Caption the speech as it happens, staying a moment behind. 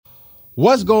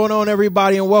What's going on,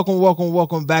 everybody, and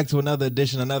welcome back to another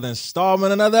edition, another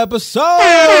installment, another episode.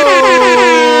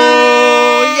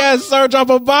 Yes, sir, drop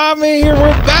a bomb in here.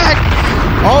 We're back.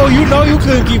 Oh, you know you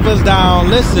couldn't keep us down.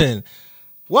 Listen,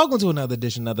 welcome to another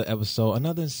edition, another episode,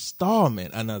 another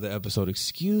installment, another episode,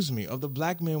 of the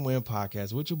Black Men Win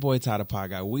podcast with your boy, Ty the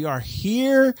Pod Guy. We are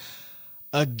here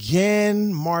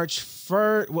again, March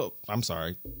 1st. Well, I'm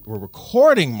sorry. We're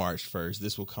recording March 1st.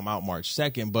 This will come out March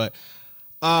 2nd, but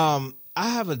I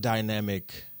have a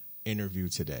dynamic interview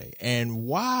today, and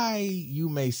why you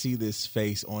may see this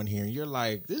face on here, and you're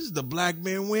like, this is the Black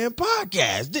Men Win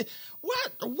podcast.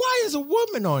 What? Why is a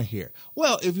woman on here?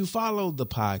 Well, if you follow the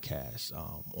podcast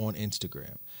on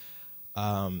Instagram,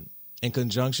 in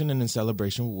conjunction and in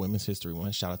celebration with Women's History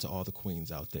Month, shout out to all the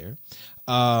queens out there,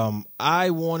 I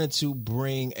wanted to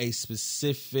bring a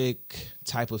specific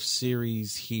type of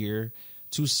series here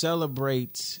to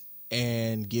celebrate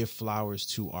and give flowers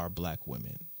to our Black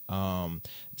women.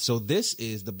 So this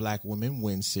is the Black Women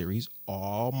Win series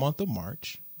all month of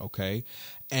March, okay?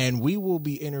 And we will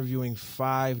be interviewing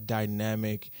 5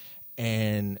 dynamic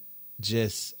and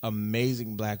just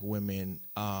amazing Black women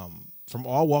from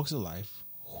all walks of life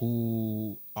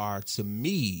who are, to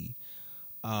me,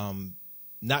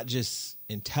 not just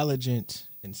intelligent,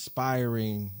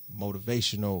 inspiring,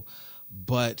 motivational,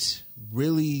 but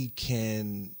really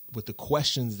can, with the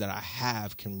questions that I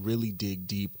have, can really dig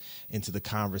deep into the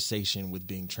conversation with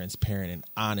being transparent and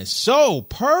honest. So,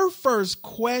 per first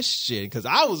question, because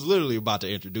I was literally about to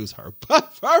introduce her,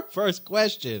 but her first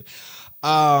question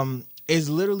is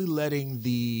literally letting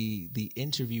the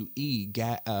interviewee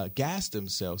gas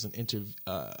themselves and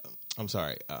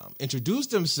introduce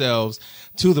themselves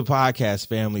to the podcast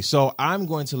family. So I'm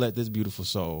going to let this beautiful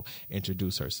soul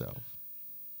introduce herself.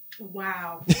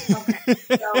 Wow. Okay.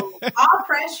 So all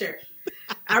pressure.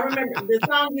 I remember the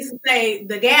song used to say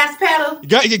the gas pedal. You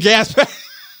got your gas pedal.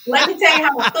 Let me tell you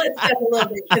how my foot step a little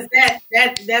bit, because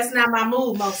that's not my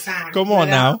move most times. Come on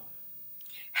now.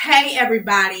 Hey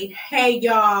everybody. Hey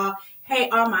y'all. Hey,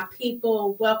 all my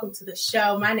people, welcome to the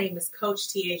show. My name is Coach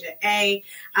Tiaja A.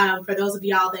 For those of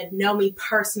y'all that know me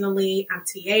personally, I'm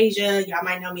Tiaja. Y'all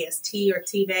might know me as T or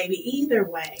T Baby. Either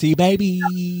way. T Baby.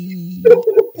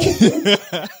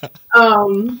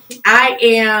 I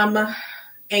am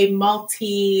a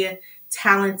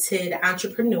multi-talented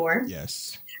entrepreneur.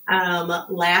 Yes.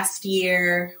 Last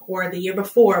year or the year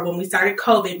before, when we started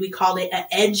COVID, we called it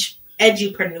an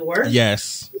edupreneur.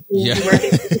 Yes. You work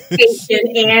in education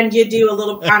and you do a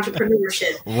little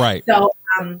entrepreneurship. Right. So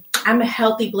I'm a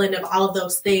healthy blend of all of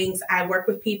those things. I work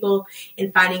with people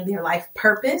in finding their life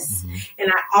purpose. Mm-hmm.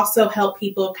 And I also help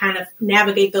people kind of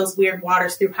navigate those weird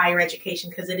waters through higher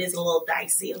education, because it is a little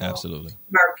dicey, a little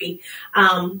murky.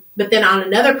 But then on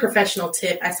another professional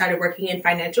tip, I started working in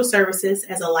financial services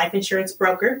as a life insurance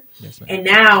broker. Yes, and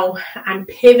now I'm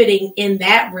pivoting in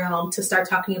that realm to start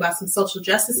talking about some social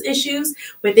justice issues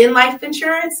within life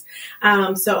insurance.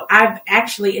 So I've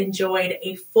actually enjoyed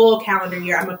a full calendar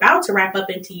year. I'm about to wrap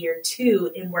up into year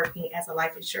 2 in working as a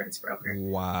life insurance broker.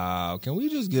 Wow. Can we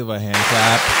just give a hand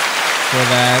clap for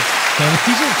that? Can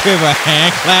we just give a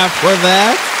hand clap for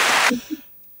that?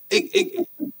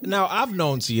 Now, I've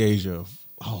known Tiaja,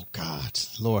 oh God,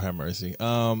 Lord have mercy.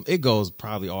 It goes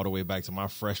probably all the way back to my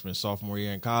freshman, sophomore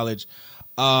year in college.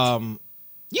 You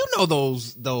know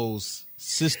those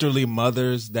sisterly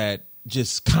mothers that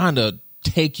just kind of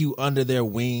take you under their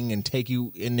wing and take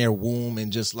you in their womb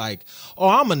and just like, oh,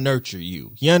 I'm going to nurture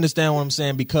you. You understand what I'm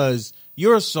saying? Because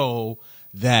you're a soul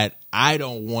that I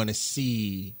don't want to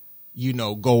see,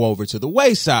 go over to the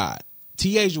wayside.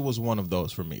 Tiaja was one of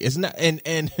those for me. It's not,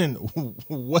 and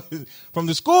what, from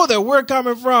the school that we're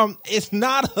coming from, it's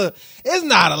not a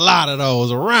lot of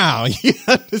those around. You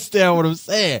understand what I'm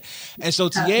saying? And so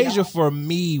Tiaja for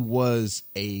me was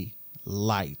a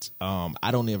light. I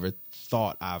don't ever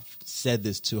thought I've said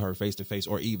this to her face to face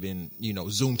or even,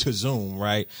 Zoom to Zoom.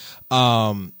 Right.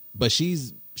 But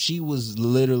she was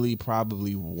literally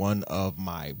probably one of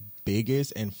my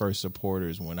biggest and first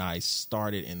supporters when I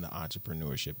started in the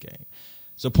entrepreneurship game.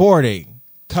 Supporting,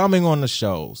 coming on the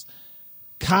shows,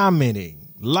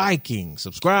 commenting, liking,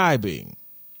 subscribing.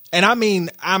 And I mean,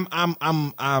 I'm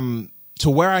to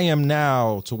where I am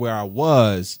now, to where I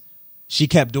was, she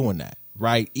kept doing that.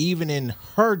 Right. Even in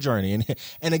her journey.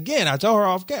 And again, I told her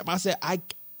off camp, I said, I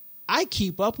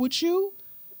keep up with you,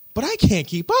 but I can't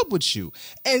keep up with you.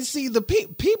 And see, the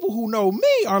people who know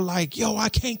me are like, yo, I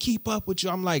can't keep up with you.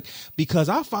 I'm like, because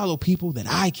I follow people that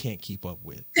I can't keep up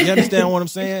with. You understand what I'm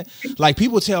saying? Like,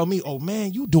 people tell me, oh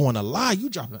man, you doing a lot. You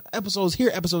dropping episodes here,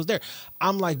 episodes there.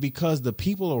 I'm like, because the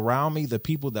people around me, the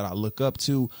people that I look up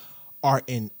to are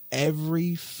in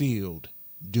every field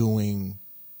doing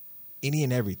any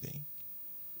and everything.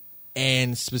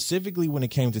 And specifically when it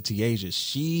came to Tiaja,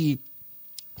 she,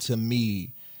 to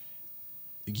me,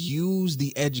 used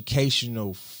the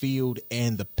educational field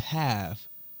and the path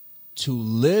to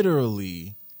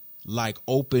literally like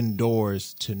open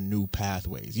doors to new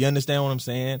pathways. You understand what I'm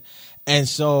saying? And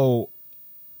so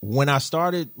when I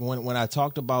started, when I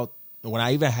talked about, when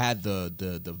I even had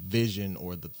the vision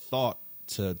or the thought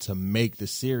to make the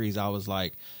series, I was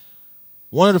like,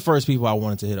 one of the first people I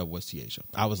wanted to hit up was Tiaja.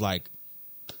 I was like,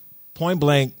 point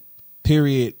blank,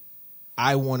 period,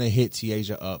 I want to hit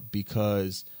Tiaja up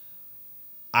because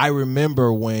I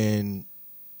remember when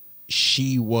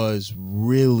she was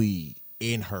really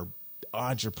in her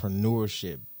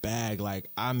entrepreneurship bag. Like,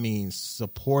 I mean,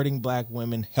 supporting black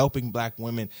women, helping black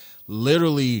women.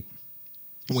 Literally,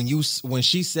 when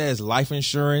she says life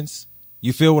insurance,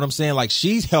 you feel what I'm saying? Like,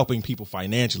 she's helping people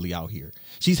financially out here.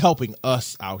 She's helping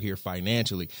us out here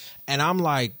financially. And I'm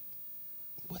like,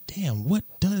 what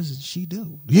does she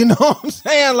do? You know what I'm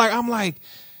saying? Like, I'm like,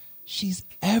 she's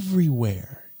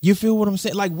everywhere. You feel what I'm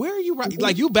saying? Like, where are you?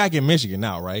 Like, you back in Michigan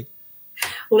now, right?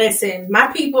 Listen, my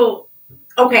people.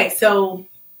 Okay, so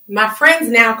my friends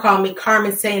now call me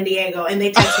Carmen Sandiego, and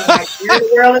they text me like, "You're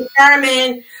the girl of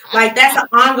Carmen." Like, that's an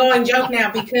ongoing joke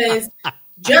now because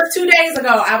just 2 days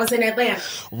ago I was in Atlanta.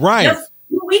 Right. Just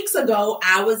 2 weeks ago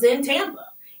I was in Tampa,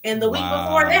 and the week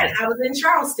before that I was in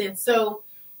Charleston. So,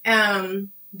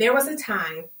 there was a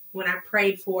time when I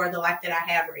prayed for the life that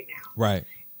I have right now. Right.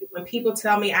 When people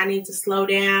tell me I need to slow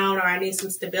down or I need some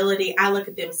stability, I look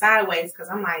at them sideways because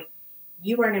I'm like,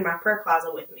 you weren't in my prayer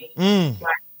closet with me.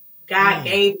 Like, God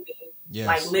gave me,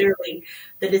 like, literally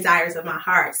the desires of my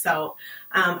heart. So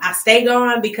I stay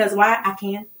going because why? I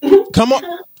can. Come on.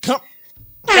 Come.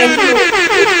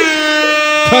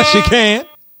 Because you can.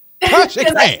 Because you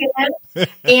can.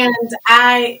 And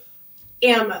I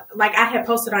am, like, I had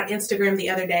posted on Instagram the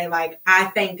other day, like, I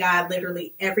thank God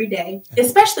literally every day,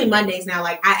 especially Mondays now.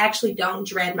 Like, I actually don't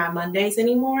dread my Mondays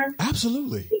anymore.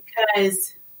 Absolutely.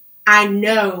 Because I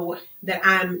know that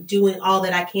I'm doing all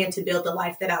that I can to build the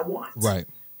life that I want. Right.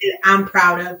 And I'm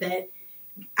proud of that.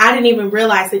 I didn't even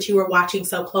realize that you were watching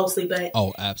so closely, but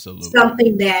absolutely,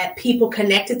 something that people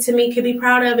connected to me could be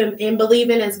proud of and believe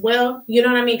in as well. You know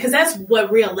what I mean? Because that's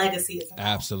what real legacy is about.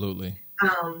 Absolutely.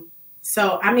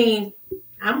 So, I mean,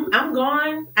 I'm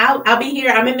going. I'll be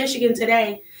here. I'm in Michigan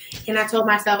today, and I told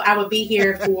myself I would be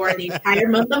here for the entire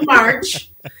month of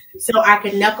March, so I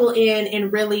could knuckle in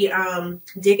and really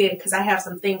dig in because I have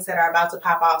some things that are about to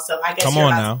pop off. So I guess come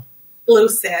on now,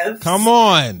 exclusive. Come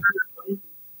on.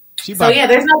 So yeah,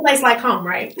 there's no place like home,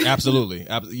 right? Absolutely.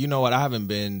 You know what? I haven't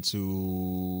been to.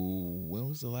 When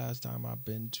was the last time I've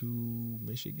been to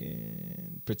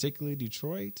Michigan, particularly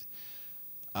Detroit?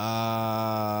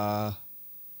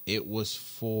 It was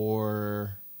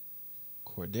for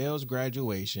Cordell's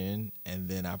graduation, and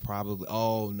then I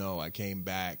came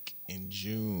back in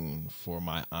June for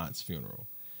my aunt's funeral.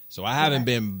 So I haven't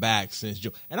been back since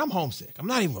June, and I'm homesick. I'm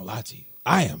not even gonna lie to you.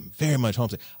 I am very much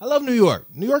homesick. I love New York.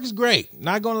 New York is great.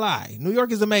 Not gonna lie. New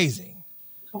York is amazing.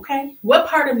 Okay. What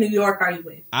part of New York are you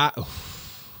in?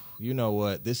 You know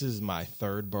what? This is my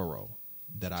third borough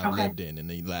that I've lived in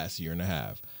the last year and a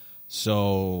half.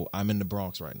 So I'm in the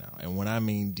Bronx right now. And when I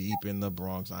mean deep in the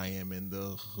Bronx, I am in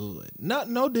the hood.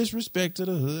 No disrespect to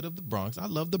the hood of the Bronx. I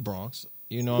love the Bronx.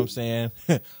 You know what I'm saying?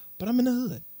 But I'm in the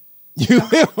hood. You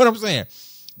know what I'm saying?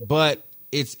 But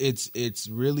it's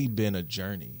really been a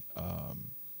journey.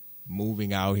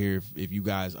 Moving out here, if you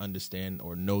guys understand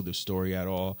or know the story at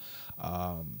all,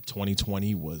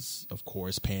 2020 was, of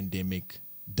course, pandemic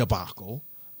debacle.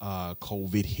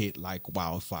 COVID hit like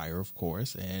wildfire, of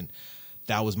course, and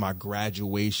that was my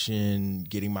graduation,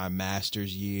 getting my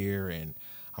master's year, and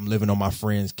I'm living on my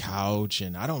friend's couch,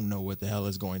 and I don't know what the hell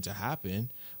is going to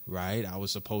happen, right? I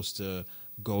was supposed to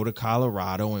go to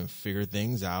Colorado and figure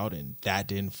things out, and that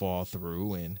didn't fall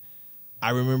through, and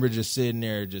I remember just sitting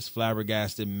there, just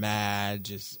flabbergasted, mad,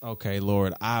 just, okay,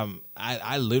 Lord,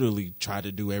 I literally tried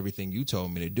to do everything you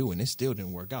told me to do, and it still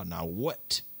didn't work out. Now,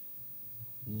 what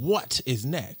is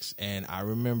next? And I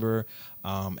remember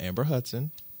Amber Hudson,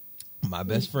 my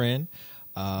best friend,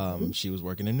 she was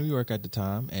working in New York at the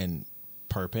time, and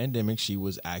per pandemic, she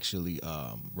was actually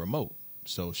remote.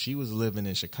 So she was living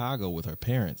in Chicago with her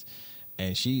parents,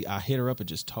 and I hit her up and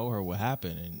just told her what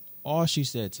happened, and all she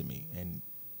said to me, and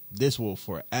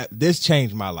this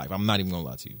changed my life. I'm not even gonna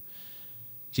lie to you.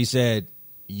 She said,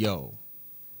 "Yo,"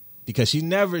 because she's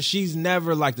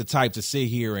never like the type to sit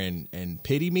here and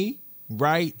pity me,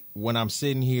 right? When I'm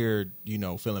sitting here,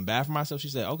 feeling bad for myself, she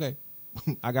said, "Okay,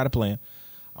 I got a plan.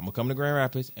 I'm going to come to Grand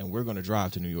Rapids, and we're going to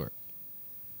drive to New York.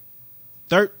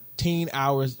 13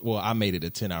 hours. Well, I made it a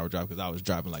 10-hour drive because I was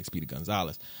driving like Speedy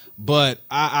Gonzalez. But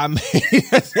I made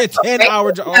it a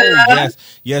 10-hour drive. Oh, yes.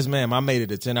 Yes, ma'am. I made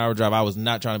it a 10-hour drive. I was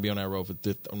not trying to be on that road for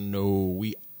no,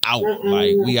 we out.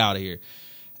 Like, we out of here.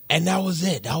 And that was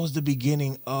it. That was the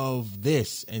beginning of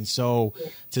this. And so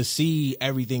to see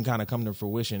everything kind of come to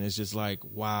fruition, it's just like,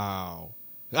 wow.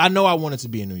 I know I wanted to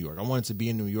be in New York. I wanted to be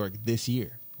in New York this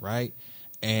year, right?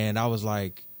 And I was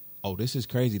like, oh, this is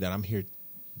crazy that I'm here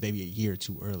maybe a year or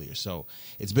two earlier. So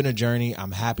it's been a journey.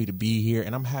 I'm happy to be here,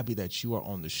 and I'm happy that you are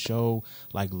on the show.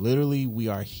 Like, literally, we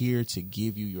are here to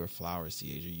give you your flowers,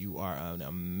 Ciaja. You are an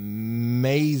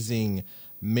amazing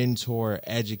mentor,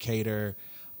 educator,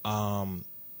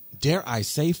 dare I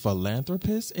say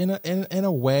philanthropist in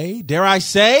a way? Dare I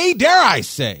say?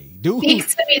 Dude. Speak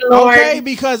to me, Lord. Okay,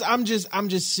 because I'm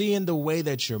just seeing the way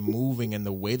that you're moving and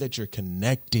the way that you're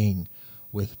connecting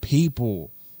with people.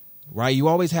 Right? You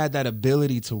always had that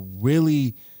ability to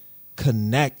really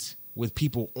connect with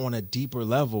people on a deeper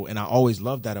level, and I always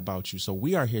loved that about you. So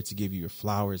we are here to give you your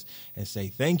flowers and say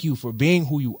thank you for being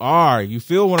who you are. You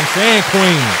feel what I'm saying,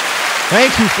 Queen?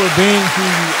 Thank you for being who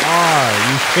you are.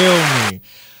 You feel me?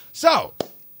 So,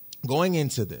 going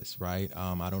into this, right,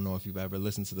 I don't know if you've ever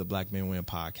listened to the Black Men Win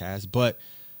podcast, but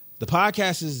the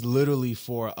podcast is literally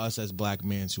for us as Black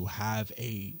men to have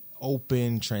a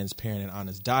open, transparent, and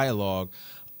honest dialogue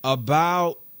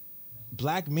about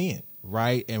Black men,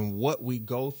 right, and what we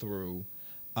go through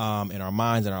in our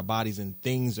minds and our bodies and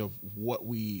things of what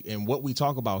we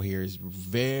talk about here is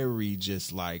very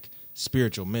just like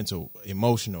spiritual, mental,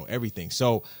 emotional, everything.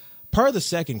 So, per the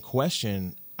second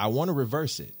question, I want to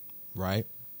reverse it. Right.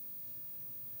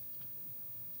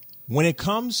 When it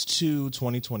comes to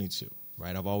 2022,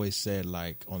 right, I've always said,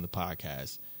 like, on the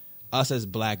podcast, us as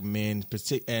Black men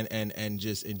and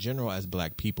just in general as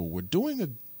Black people, we're doing a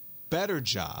better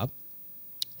job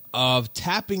of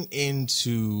tapping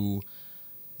into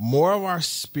more of our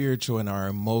spiritual and our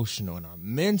emotional and our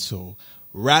mental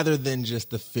rather than just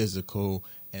the physical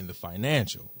and the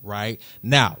financial. Right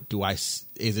now,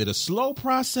 is it a slow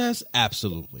process?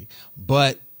 Absolutely.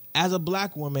 But as a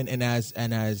Black woman and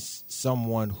as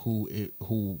someone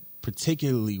who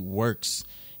particularly works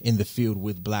in the field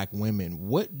with Black women,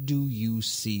 what do you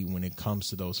see when it comes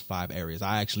to those 5 areas?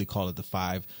 I actually call it the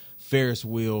 5 Ferris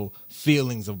wheel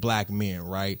feelings of Black men,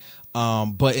 right?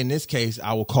 But in this case,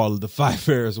 I will call it the 5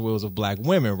 Ferris wheels of Black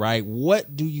women, right?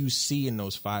 What do you see in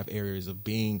those 5 areas of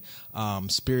being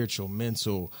spiritual,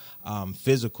 mental,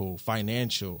 physical,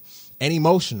 financial, and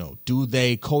emotional? Do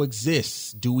they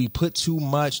coexist? Do we put too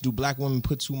much? Do Black women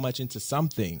put too much into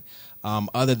something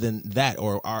other than that?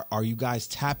 Or are you guys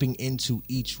tapping into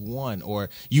each one, or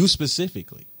you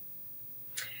specifically?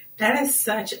 That is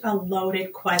such a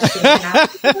loaded question.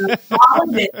 All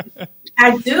of it.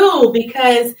 I do,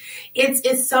 because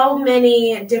it's so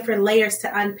many different layers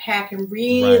to unpack and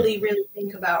really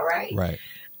think about, right? Right.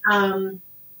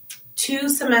 2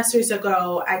 semesters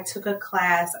ago, I took a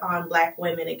class on Black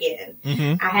women again.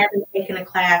 Mm-hmm. I haven't taken a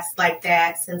class like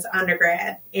that since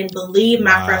undergrad. And believe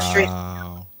my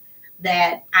frustration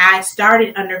that I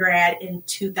started undergrad in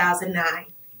 2009.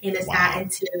 And it's not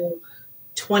until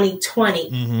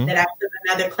 2020 that I took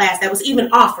another class that was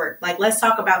even offered. Like, let's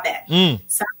talk about that.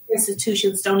 Some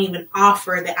institutions don't even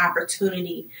offer the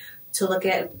opportunity to look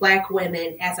at Black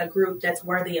women as a group that's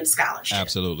worthy of scholarship.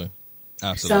 Absolutely.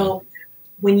 So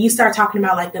when you start talking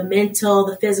about like the mental,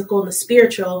 the physical, and the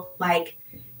spiritual, like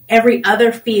every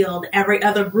other field, every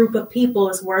other group of people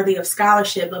is worthy of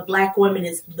scholarship, but Black women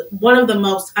is one of the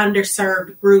most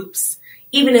underserved groups,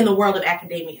 even in the world of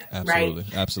academia. Absolutely.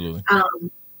 Right? Absolutely.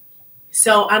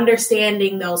 So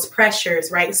understanding those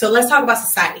pressures, right? So let's talk about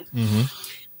society. Mm-hmm.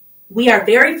 We are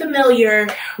very familiar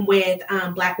with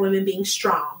Black women being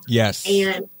strong. Yes.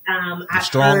 And the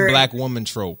strong Black woman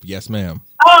trope. Yes, ma'am.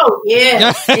 Oh,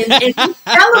 yes. and we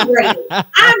celebrate it.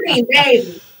 I mean,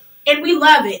 baby. And we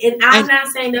love it. And I'm not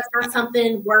saying that's not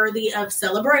something worthy of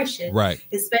celebration. Right.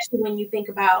 Especially when you think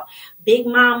about Big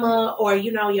Mama or,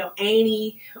 you know, your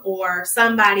auntie or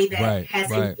somebody that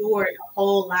has endured a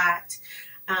whole lot.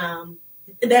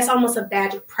 That's almost a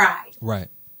badge of pride. Right.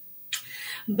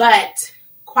 But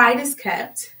quiet is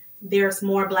kept. There's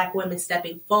more Black women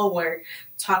stepping forward,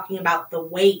 talking about the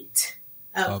weight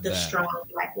of the strong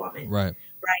Black woman. Right.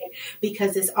 Right.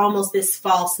 Because it's almost this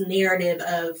false narrative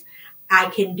of, I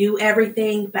can do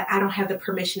everything, but I don't have the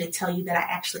permission to tell you that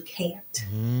I actually can't.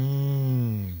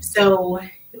 So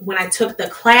when I took the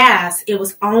class, it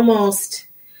was almost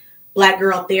Black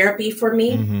girl therapy for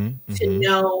me to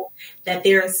know that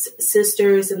there's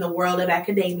sisters in the world of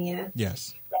academia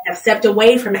that have stepped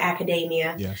away from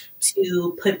academia Yes.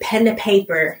 to put pen to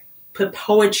paper, put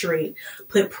poetry,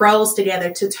 put prose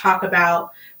together to talk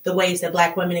about the ways that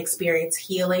Black women experience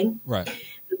healing, Right.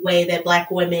 the way that Black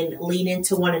women lean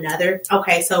into one another.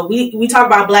 Okay, so we talk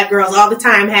about Black girls all the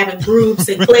time having groups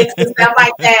and cliques and stuff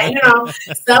like that. You know,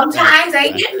 sometimes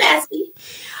they get messy,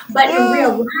 but in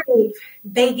real life,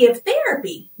 they give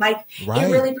therapy. Like Right.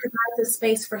 it really provides a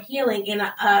space for healing and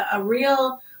a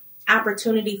real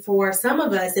opportunity for some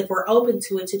of us, if we're open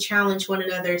to it, to challenge one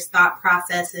another's thought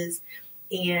processes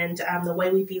and the way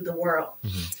we view the world.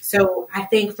 So I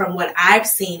think from what I've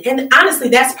seen, and honestly,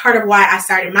 that's part of why I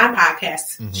started my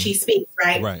podcast, She Speaks,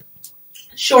 right? Right.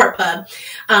 Short pub.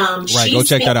 Right. She Go check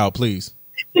Speaks. that out, please.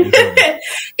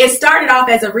 It started off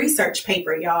as a research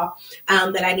paper, y'all,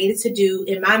 that I needed to do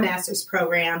in my master's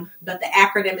program. But the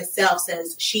acronym itself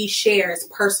says she shares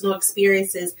personal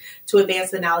experiences to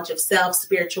advance the knowledge of self,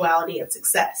 spirituality, and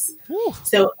success. Whew.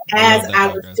 So I as love that I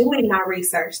was podcast. doing my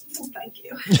research, thank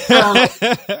you.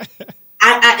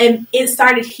 And it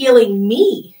started healing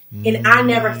me. And I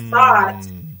never thought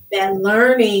that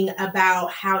learning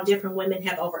about how different women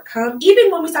have overcome,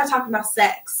 even when we start talking about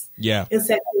sex Yeah. and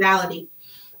sexuality,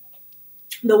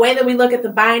 the way that we look at the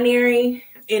binary,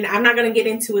 and I'm not going to get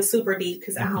into it super deep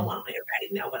because I don't want everybody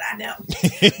to know what I know.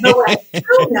 But what I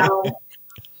do know,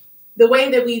 the way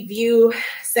that we view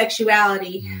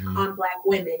sexuality on Black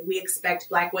women, we expect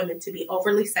Black women to be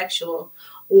overly sexual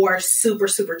or super,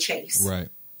 super chaste. Right.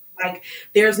 Like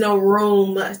there's no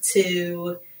room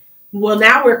to, well,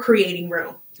 now we're creating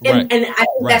room. And, Right. and I think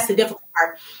Right. that's the difficult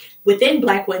part. Within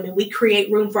Black women, we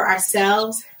create room for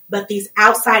ourselves, but these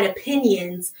outside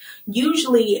opinions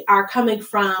usually are coming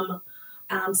from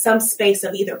some space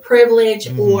of either privilege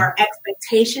or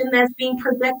expectation that's being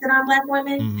projected on Black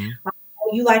women. Like,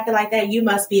 oh, you like it like that, you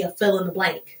must be a fill in the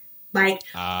blank. Like,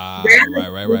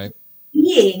 Right.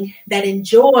 being that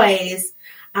enjoys,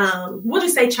 we'll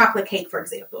just say chocolate cake, for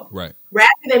example. Right. Rather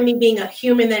than me being a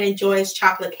human that enjoys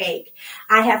chocolate cake,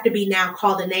 I have to be now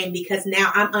called a name because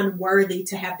now I'm unworthy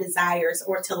to have desires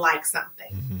or to like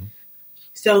something.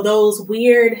 So those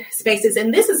weird spaces,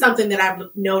 and this is something that I've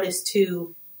noticed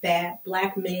too, that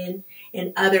Black men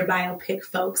and other biopic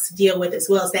folks deal with as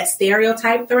well, as that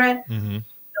stereotype threat, those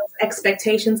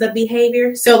expectations of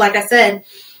behavior. So like I said,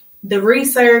 the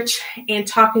research and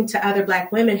talking to other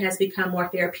Black women has become more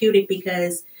therapeutic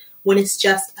because when it's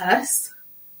just us,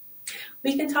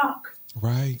 we can talk.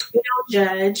 Right. We don't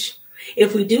judge.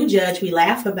 If we do judge, we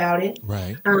laugh about it.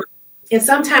 Right. And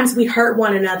sometimes we hurt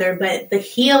one another, but the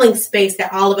healing space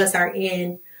that all of us are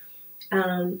in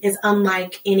is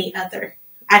unlike any other.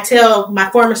 I tell my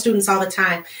former students all the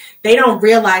time, they don't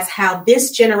realize how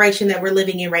this generation that we're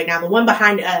living in right now, the one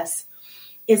behind us,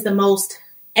 is the most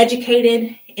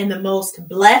educated and the most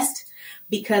blessed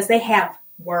because they have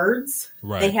words,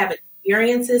 Right. they have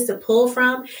experiences to pull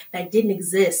from that didn't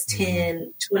exist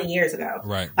 10, 20 years ago.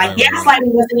 Right. Like Right.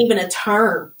 gaslighting wasn't even a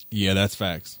term. Yeah, that's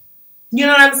facts. You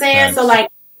know what I'm saying? Facts. So like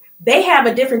they have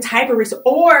a different type of research,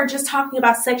 or just talking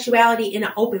about sexuality in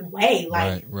an open way.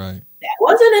 Like Right. that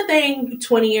wasn't a thing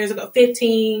 20 years ago,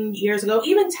 15 years ago,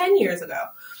 even 10 years ago.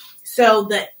 So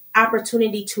the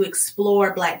opportunity to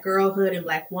explore Black girlhood and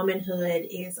Black womanhood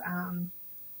is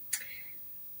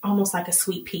almost like a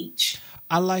sweet peach.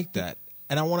 I like that.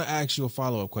 And I want to ask you a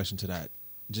follow-up question to that.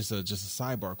 Just a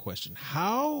sidebar question.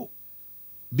 How,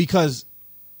 because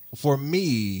for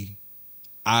me,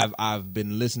 I've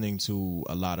been listening to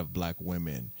a lot of Black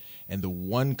women, and the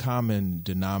one common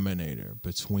denominator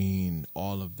between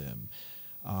all of them,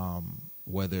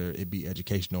 whether it be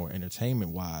educational or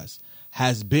entertainment wise,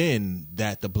 has been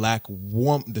that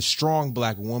the strong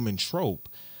Black woman trope,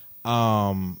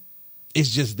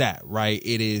 is just that, right?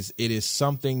 It is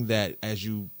something that, as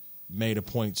you made a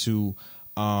point to,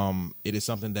 it is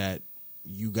something that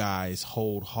you guys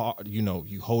hold hard,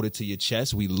 you hold it to your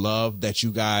chest. We love that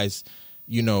you guys,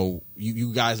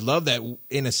 you guys love that,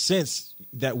 in a sense,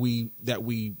 that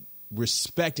we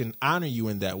respect and honor you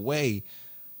in that way.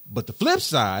 But the flip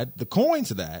side, the coin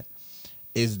to that,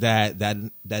 is that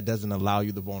doesn't allow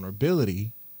you the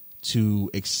vulnerability to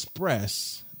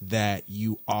express that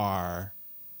you are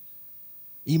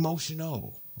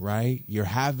emotional, right? You're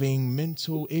having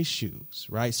mental issues,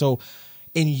 right? So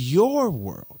in your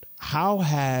world, how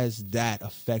has that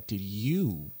affected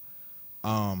you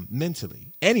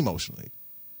mentally and emotionally?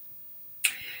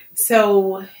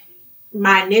 So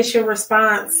my initial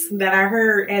response that I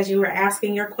heard as you were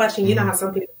asking your question, you know how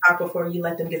some people talk before you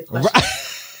let them get the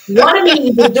question. One of me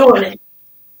is doing it.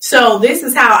 So this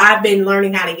is how I've been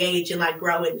learning how to gauge and like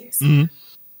grow in this.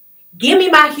 Give me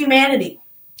my humanity.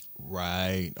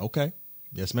 Right. Okay.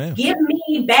 Yes, ma'am. Give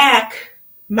me back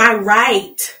my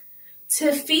right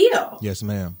to feel. Yes,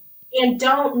 ma'am. And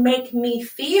don't make me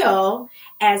feel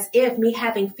as if me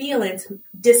having feelings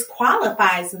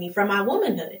disqualifies me from my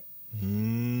womanhood.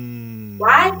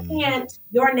 Why can't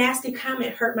your nasty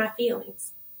comment hurt my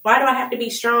feelings? Why do I have to be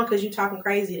strong because you're talking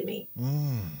crazy to me?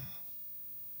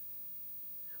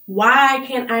 Why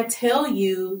can't I tell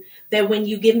you that when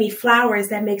you give me flowers,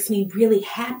 that makes me really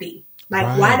happy?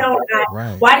 Like,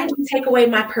 why did you take away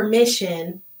my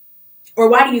permission? Or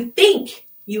why do you think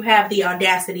you have the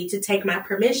audacity to take my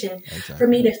permission for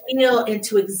me to feel and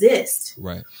to exist?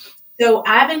 Right. So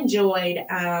I've enjoyed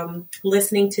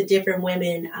listening to different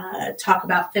women talk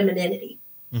about femininity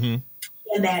and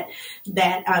that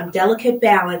delicate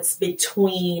balance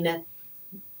between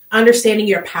understanding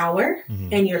your power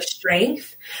and your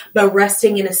strength, but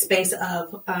resting in a space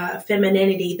of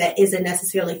femininity that isn't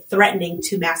necessarily threatening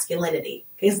to masculinity,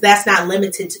 because that's not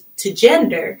limited to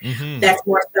gender. That's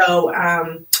more so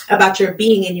about your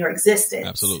being and your existence.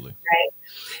 Absolutely. Right.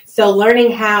 So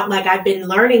learning how, like I've been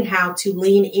learning how to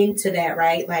lean into that,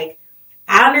 right? Like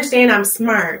I understand I'm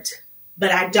smart, but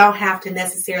I don't have to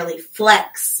necessarily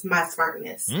flex my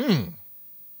smartness.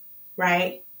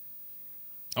 Right.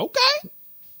 Okay.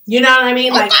 You know what I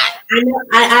mean? Like,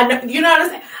 I know, you know what I'm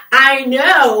saying? I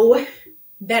know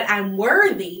that I'm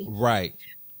worthy. Right.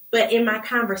 But in my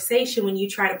conversation, when you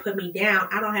try to put me down,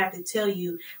 I don't have to tell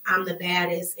you I'm the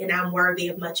baddest and I'm worthy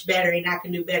of much better and I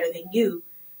can do better than you.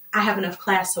 I have enough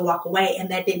class to walk away, and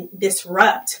that didn't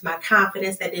disrupt my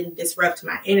confidence. That didn't disrupt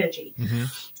my energy.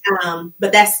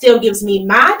 But that still gives me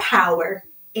my power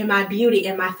and my beauty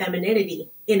and my femininity,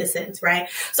 in a sense, right?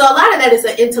 So a lot of that is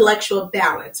an intellectual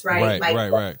balance, right?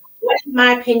 Right. What is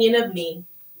my opinion of me?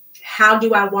 How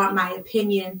do I want my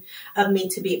opinion of me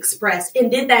to be expressed? And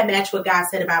did that match what God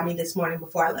said about me this morning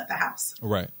before I left the house?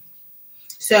 Right.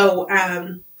 So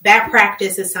that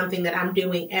practice is something that I'm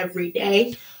doing every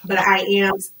day, but I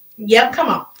am. Yep. Come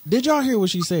on. Did y'all hear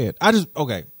what she said? I just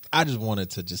wanted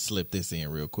to just slip this in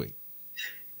real quick.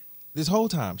 This whole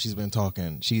time she's been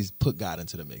talking, she's put God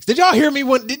into the mix. Did y'all hear me?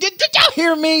 Did y'all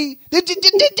hear me? Did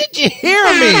you hear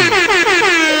me?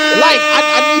 Like,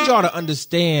 I need y'all to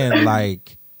understand,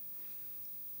 like,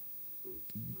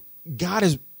 God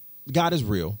is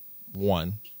real.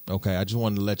 One, okay. I just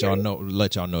wanted to let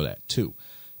y'all know that. Two,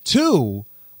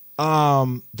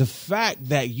 the fact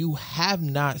that you have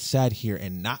not sat here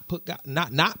and not put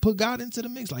God into the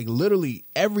mix, like literally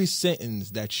every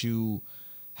sentence that you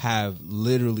have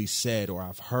literally said or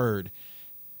I've heard,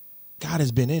 God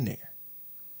has been in there.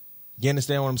 You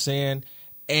understand what I'm saying?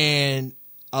 And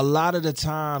a lot of the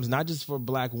times, not just for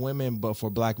black women, but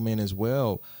for black men as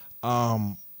well,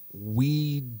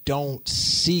 we don't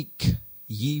seek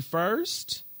ye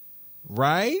first,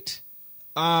 right?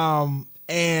 And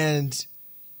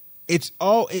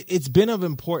it's been of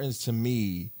importance to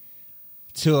me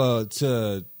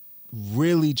to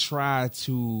really try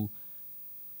to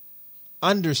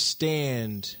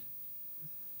understand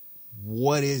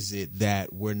what is it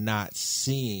that we're not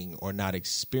seeing or not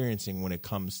experiencing when it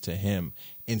comes to him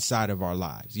inside of our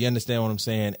lives. You understand what I'm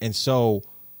saying? And so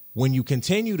when you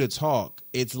continue to talk,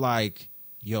 it's like,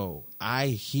 yo, I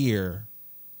hear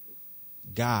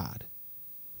God.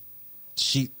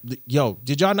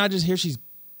 Did y'all not just hear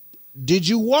did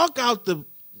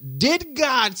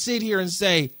God sit here and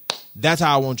say, that's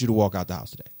how I want you to walk out the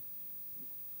house today?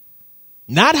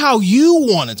 Not how you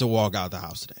wanted to walk out the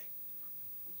house today,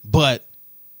 but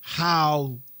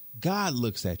how God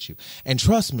looks at you. And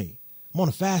trust me, I'm on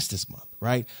a fast this month,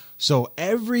 right? So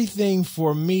everything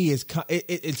for me is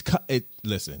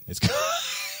listen.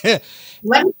 Let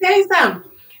me tell you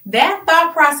something. That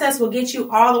thought process will get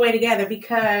you all the way together,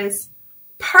 because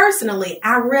personally,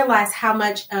 I realized how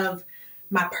much of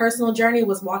my personal journey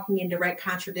was walking in direct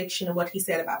contradiction of what he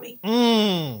said about me.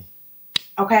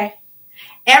 Okay.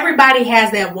 Everybody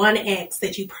has that one ex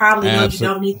that you probably know you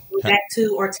don't need to go back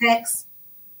to or text.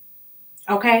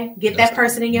 Okay? Get that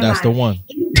person in your mind. That's the one.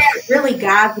 Is that really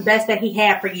God's the best that he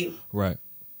had for you? Right.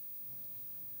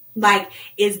 Like,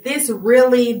 is this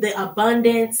really the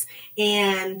abundance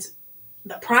and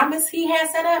the promise he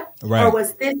has set up? Right. Or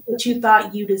was this what you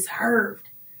thought you deserved?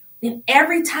 And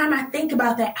every time I think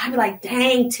about that, I be like,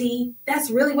 dang, T,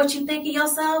 that's really what you think of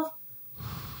yourself?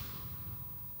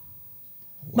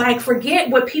 Like, forget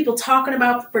what people talking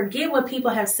about. Forget what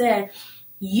people have said.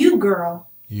 You, girl.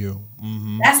 You.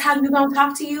 Mm-hmm. That's how you going to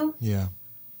talk to you? Yeah.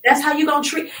 That's how you going to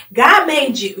treat. God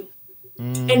made you.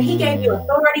 And he gave you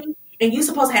authority. And you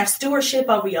supposed to have stewardship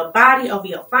over your body, over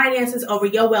your finances, over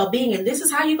your well-being. And this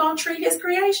is how you going to treat his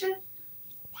creation?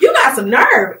 You got some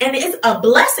nerve. And it's a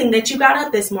blessing that you got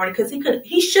up this morning, because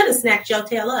he should have snatched your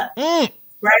tail up. Right?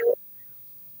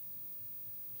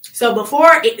 So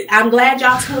I'm glad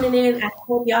y'all tuning in. I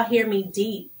hope y'all hear me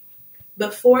deep.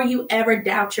 Before you ever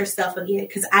doubt yourself again,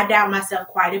 because I doubt myself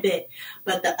quite a bit,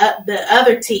 but the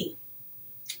other T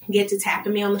get to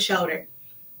tapping me on the shoulder.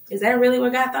 Is that really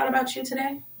what God thought about you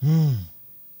today?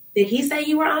 Did he say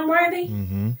you were unworthy?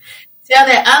 Mm-hmm. Tell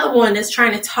that other one that's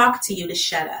trying to talk to you to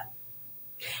shut up.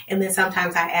 And then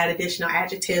sometimes I add additional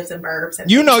adjectives and verbs. And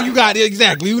you got it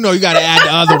exactly. You got to add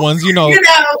the other ones.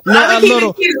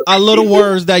 A little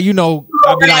words that you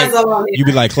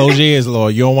be like, close your ears,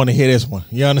 Lord. You don't want to hear this one.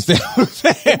 You understand what I'm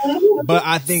saying? But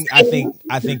I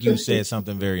think you said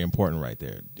something very important right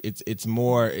there. It's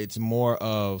more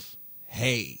of,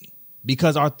 hey,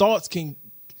 because our thoughts can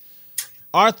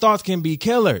be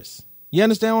killers. You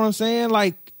understand what I'm saying?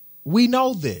 Like, we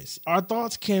know this. Our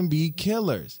thoughts can be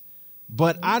killers.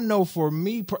 But I know for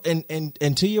me,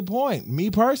 and to your point, me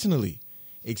personally,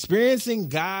 experiencing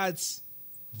God's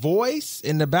voice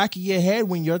in the back of your head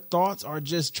when your thoughts are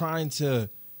just trying to,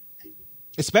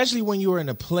 especially when you're in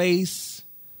a place,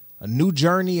 a new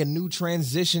journey, a new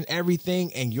transition,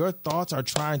 everything, and your thoughts are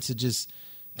trying to just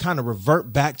kind of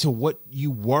revert back to what you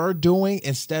were doing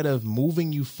instead of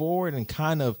moving you forward and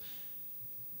kind of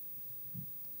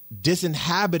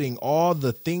disinhabiting all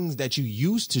the things that you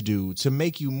used to do to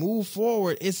make you move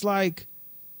forward. It's like,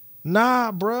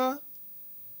 nah, bruh,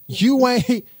 you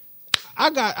ain't. I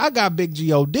got Big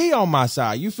God on my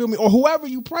side. You feel me? Or whoever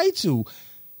you pray to.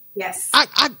 Yes. I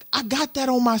got that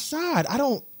on my side. I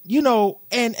don't,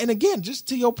 and again, just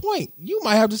to your point, you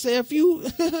might have to say a few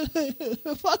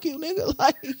fuck you, nigga.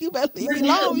 Like, you better leave me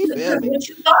alone. You feel me? What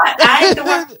you thought? I ain't the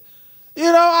one.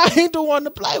 I ain't the one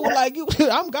to play with. Like, you,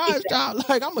 I'm God's child.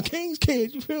 Like, I'm a king's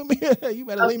kid. You feel me? You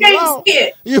better leave me alone.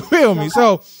 You feel me?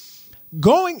 So,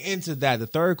 going into that, the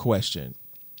third question,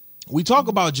 we talk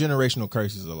about generational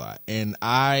curses a lot, and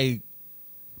I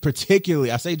say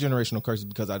generational curses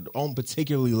because I don't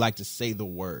particularly like to say the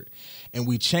word, and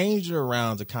we changed it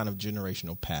around to kind of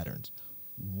generational patterns.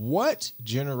 What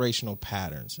generational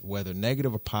patterns, whether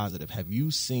negative or positive, have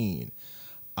you seen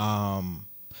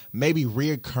maybe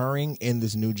reoccurring in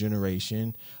this new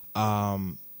generation?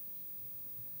 And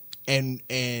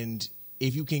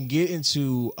if you can get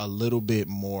into a little bit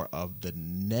more of the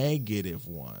negative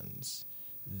ones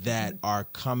that are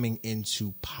coming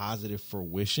into positive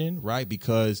fruition, right?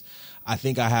 Because I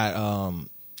think I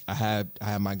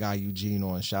had my guy Eugene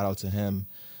on, shout out to him,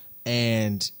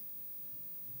 and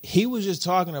he was just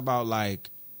talking about, like,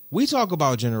 we talk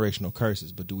about generational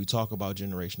curses, but do we talk about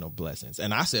generational blessings?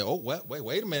 And I said, oh,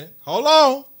 wait a minute. Hold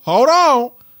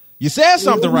on. You said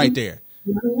something right there.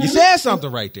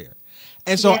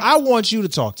 And so I want you to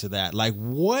talk to that. Like,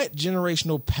 what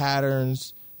generational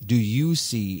patterns do you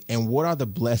see, and what are the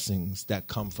blessings that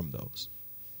come from those?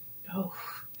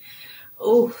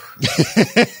 Oh.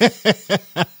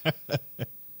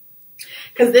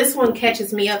 Because this one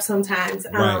catches me up sometimes.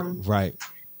 Right.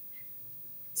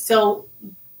 So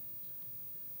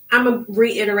I'm going to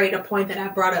reiterate a point that I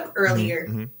brought up earlier,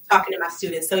 talking to my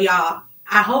students. So y'all,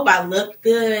 I hope I look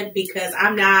good because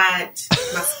I'm not,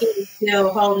 my skin is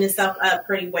still holding itself up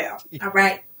pretty well. All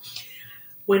right.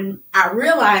 When I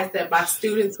realized that my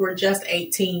students were just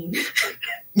 18,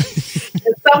 and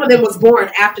some of them was born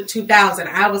after 2000,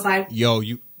 I was like, yo,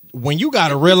 when you got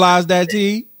to realize that,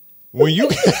 T, when you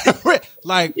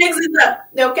like, mix it up,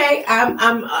 okay?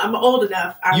 I'm old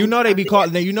enough.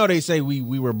 They say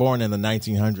we were born in the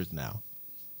 1900s now.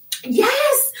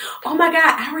 Yes. Oh my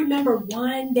God. I remember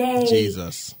one day.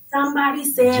 Jesus. Somebody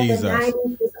said the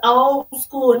 90s was old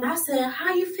school, and I said,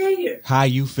 how you figure? How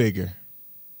do you figure?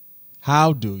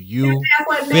 That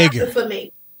wasn't figure for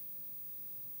me.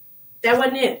 That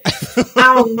wasn't it.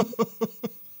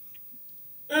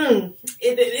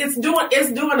 It's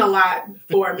doing a lot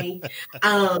for me.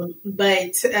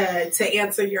 But to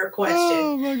answer your question,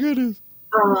 oh my goodness,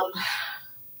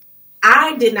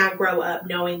 I did not grow up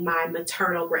knowing my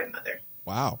maternal grandmother.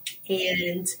 Wow,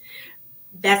 and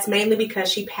that's mainly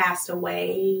because she passed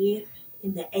away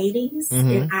in the 80s,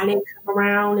 and I didn't come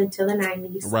around until the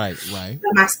 90s. Right.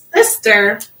 But my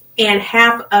sister and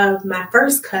half of my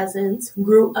first cousins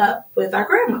grew up with our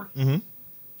grandma.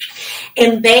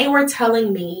 And they were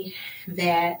telling me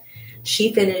that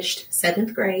she finished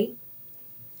 7th grade.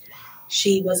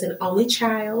 She was an only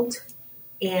child,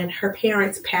 and her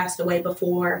parents passed away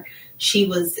before she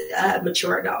was a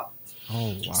mature adult.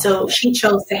 Oh, wow. So she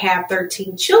chose to have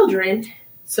 13 children,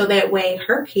 so that way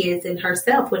her kids and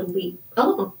herself wouldn't be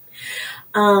alone.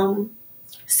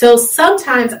 So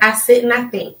sometimes I sit and I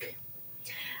think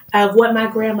of what my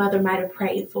grandmother might have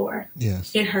prayed for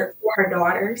for her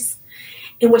daughters,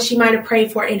 and what she might have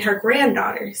prayed for in her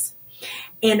granddaughters.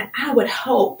 And I would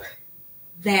hope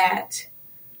that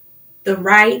the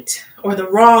right or the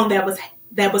wrong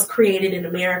that was created in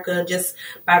America just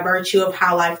by virtue of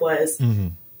how life was.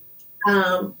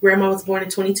 Grandma was born in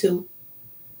 22.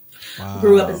 Wow.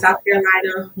 Grew up in South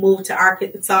Carolina, moved to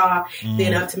Arkansas,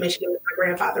 then up to Michigan with my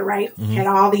grandfather, right? Had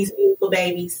all these beautiful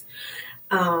babies.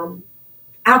 I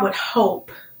would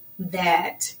hope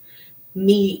that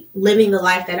me living the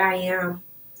life that I am,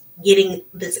 getting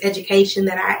this education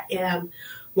that I am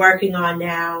working on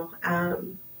now,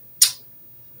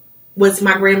 was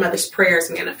my grandmother's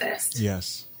prayers manifest.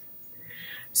 Yes.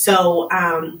 So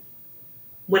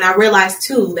when I realized,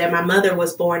 too, that my mother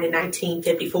was born in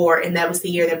 1954, and that was the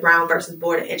year that Brown versus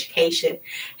Board of Education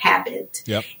happened,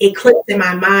 it clicked in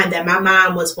my mind that my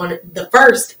mom was one of the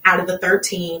first out of the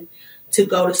 13 to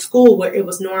go to school where it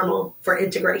was normal for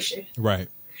integration. Right.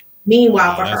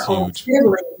 Meanwhile, for her own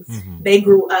siblings, they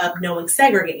grew up knowing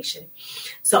segregation.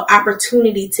 So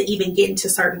opportunity to even get into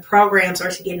certain programs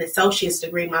or to get an associate's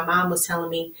degree, my mom was telling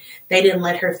me they didn't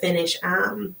let her finish.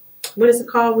 What is it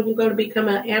called when you go to become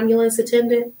an ambulance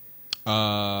attendant?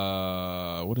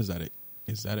 What is that?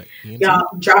 Is that it? Y'all,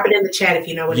 drop it in the chat if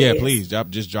you know what it is. Yeah, please.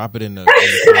 Just drop it in the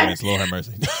comments. Lord have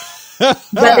mercy. But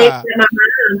they let my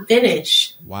mom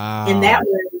finish. Wow. And that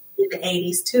was in the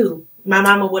 80s, too. My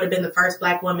mama would have been the first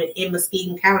Black woman in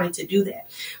Muskegon County to do that.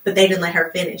 But they didn't let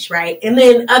her finish, right? And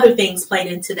then other things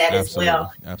played into that as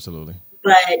well. Absolutely.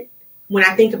 But when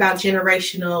I think about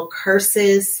generational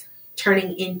curses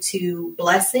turning into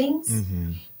blessings,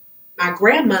 my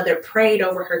grandmother prayed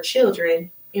over her children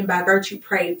and by virtue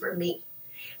prayed for me.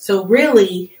 So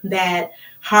really that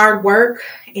hard work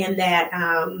and that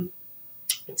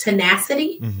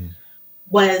tenacity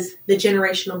was the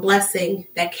generational blessing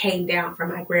that came down from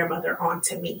my grandmother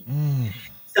onto me.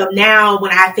 So now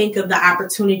when I think of the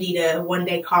opportunity to one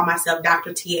day call myself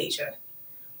Dr. Tiaja,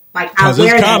 like Because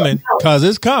it's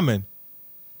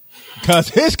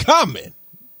coming.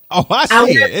 Oh, I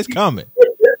see it. It's coming.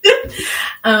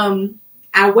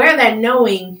 I wear that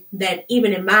knowing that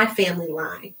even in my family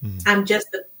line, I'm just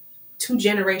 2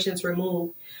 generations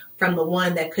removed from the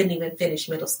one that couldn't even finish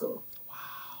middle school. Wow.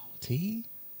 T?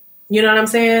 You know what I'm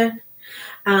saying?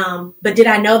 But did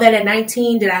I know that at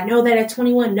 19? Did I know that at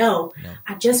 21? No.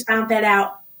 I just found that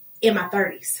out in my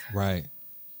 30s. Right.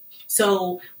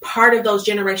 So part of those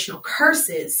generational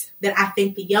curses that I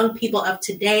think the young people of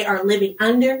today are living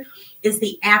under is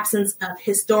the absence of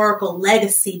historical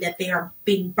legacy that they are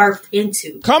being birthed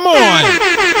into. Come on.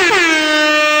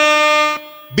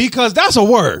 Because that's a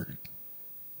word.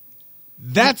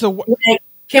 That's a word.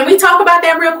 Can we talk about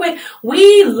that real quick?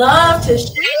 We love to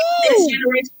shame this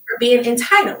generation for being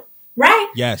entitled, right?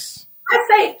 Yes. I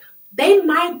say they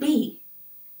might be,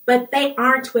 but they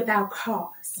aren't without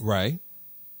cause. Right.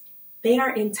 They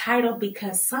are entitled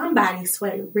because somebody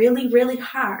sweated really, really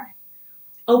hard,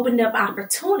 opened up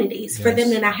opportunities for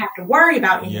them to not have to worry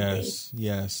about anything.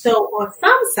 Yes. So on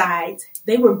some sides,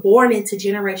 they were born into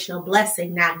generational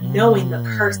blessing, not knowing the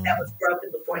curse that was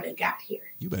broken before they got here.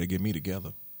 You better get me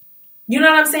together. You know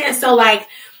what I'm saying? So like,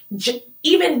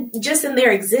 even just in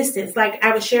their existence, like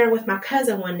I was sharing with my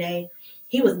cousin one day,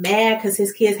 he was mad because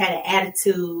his kids had an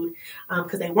attitude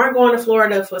because they weren't going to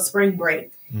Florida for spring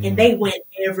break. And they went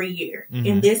every year.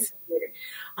 And this year,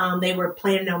 they were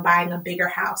planning on buying a bigger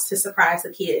house to surprise the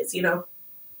kids, you know.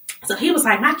 So he was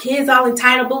like, my kids all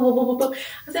entitled, blah, blah, blah, blah, blah.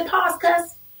 I said, pause,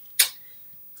 cuz.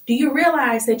 Do you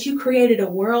realize that you created a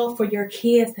world for your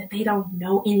kids that they don't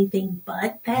know anything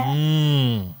but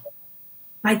that?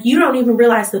 Like, you don't even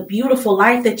realize the beautiful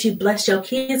life that you blessed your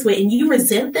kids with, and you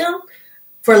resent them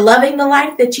for loving the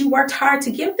life that you worked hard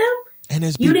to give them? And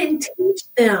you didn't teach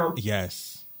them.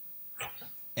 Yes.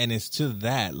 And it's to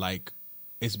that, like,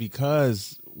 it's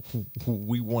because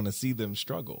we want to see them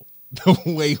struggle the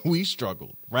way we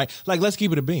struggled, right? Like, let's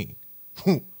keep it a bean.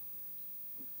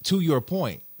 To your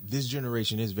point, this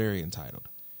generation is very entitled.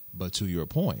 But to your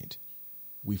point,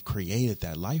 we've created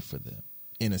that life for them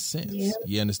in a sense. Yeah.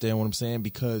 You understand what I'm saying?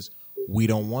 Because we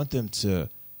don't want them to.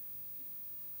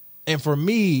 And for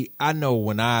me, I know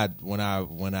when I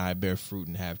bear fruit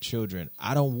and have children,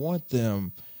 I don't want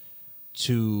them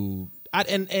to.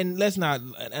 And let's not,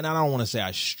 and I don't want to say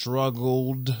I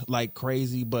struggled like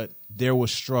crazy, but there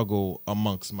was struggle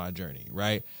amongst my journey,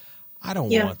 right? I don't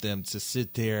want them to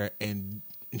sit there and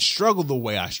struggle the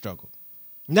way I struggled.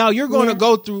 Now you're going to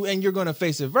go through and you're going to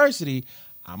face adversity.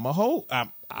 I'm a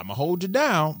hold you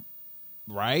down,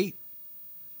 right?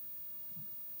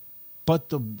 But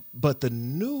the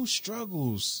new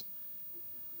struggles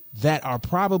that are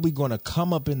probably going to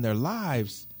come up in their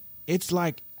lives, it's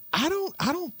like, I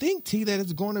don't think, T, that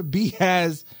it's going to be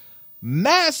as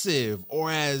massive or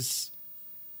as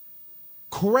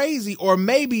crazy, or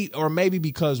maybe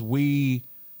because we're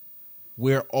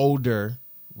older,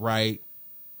 right?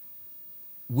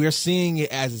 We're seeing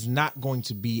it as it's not going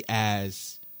to be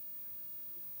as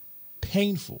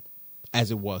painful as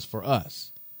it was for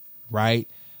us, right?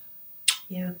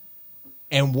 Yeah.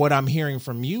 And what I'm hearing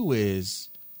from you is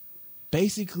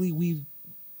basically we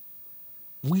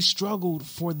struggled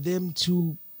for them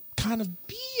to kind of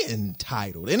be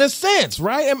entitled in a sense,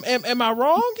 right? Am I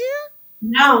wrong here?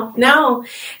 No.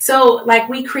 So like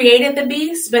we created the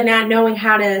beast, but not knowing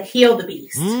how to heal the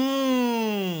beast.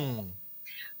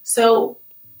 So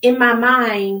in my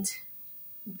mind,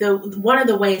 one of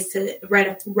the ways to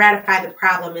ratify the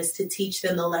problem is to teach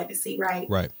them the legacy, right?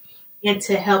 Right. And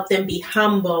to help them be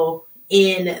humble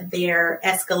in their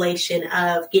escalation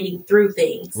of getting through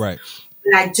things. Right.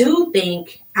 But I do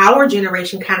think our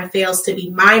generation kind of fails to be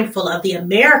mindful of the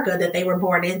America that they were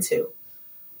born into.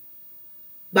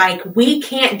 Like, we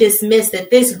can't dismiss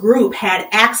that this group had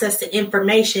access to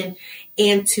information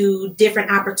and to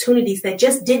different opportunities that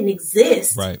just didn't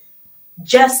exist. Right.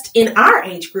 Just in our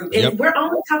age group. And Yep. we're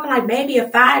only talking like maybe a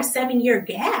 5-7 year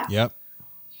gap. Yep.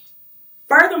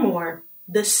 Furthermore,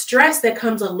 the stress that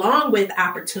comes along with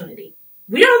opportunity.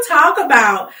 We don't talk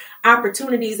about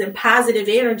opportunities and positive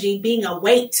energy being a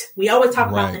weight. We always talk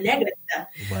about the negative stuff.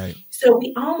 Right. So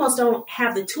we almost don't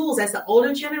have the tools as the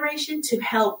older generation to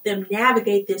help them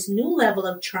navigate this new level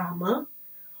of trauma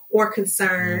or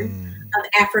concern of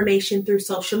affirmation through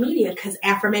social media, because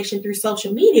affirmation through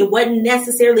social media wasn't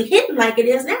necessarily hitting like it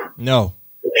is now. No.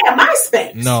 We had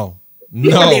MySpace.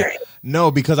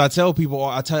 No, because I tell people,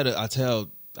 I tell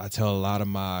a lot of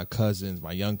my cousins,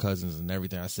 my young cousins and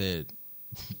everything. I said,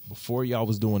 before y'all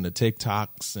was doing the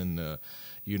TikToks and the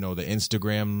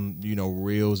Instagram,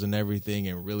 reels and everything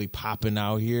and really popping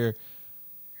out here,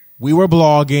 we were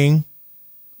blogging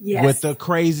with a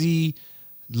crazy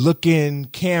looking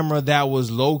camera that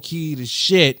was low key to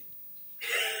shit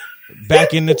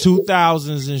back in the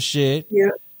 2000s and shit.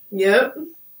 Yep.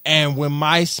 And when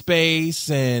MySpace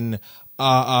and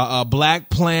Black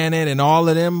Planet and all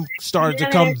of them started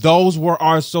to come, those were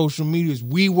our social medias.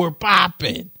 We were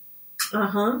popping.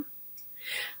 But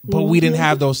we didn't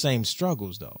have those same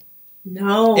struggles, though.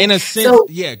 No. In a sense,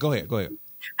 go ahead.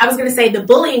 I was going to say the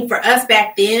bullying for us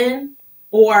back then,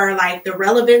 or like the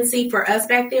relevancy for us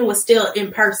back then, was still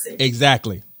in person.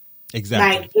 Exactly.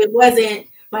 Like, it wasn't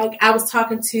like, I was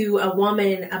talking to a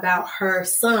woman about her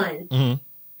son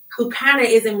who kind of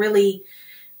isn't really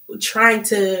trying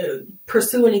to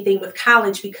pursue anything with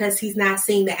college because he's not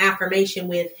seeing the affirmation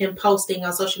with him posting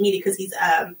on social media, because he's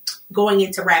going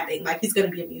into rapping. Like, he's going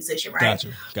to be a musician, right?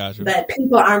 Gotcha. But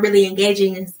people aren't really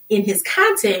engaging in his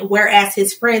content, whereas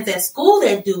his friends at school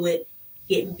that do it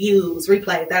get views,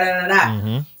 replays,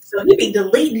 So he be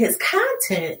deleting his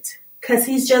content because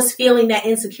he's just feeling that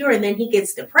insecure, and then he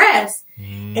gets depressed.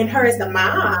 And her as the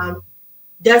mom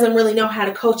doesn't really know how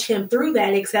to coach him through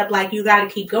that, except like, you got to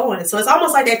keep going. So it's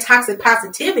almost like that toxic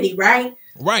positivity, right?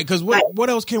 Right, because what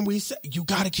else can we say? You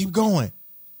got to keep going.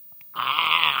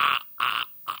 I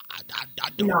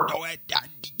don't know it.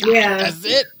 That's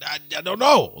it. I don't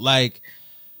know. Like,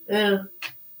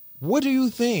 what do you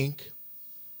think?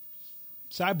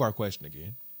 Sidebar question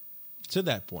again. To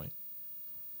that point,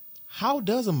 how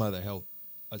does a mother help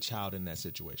a child in that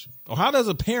situation? Or how does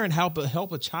a parent help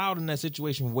a child in that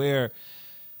situation where,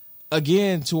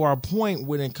 again, to our point,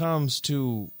 when it comes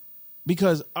to,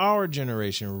 because our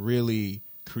generation really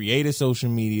created social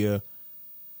media,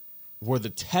 were the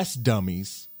test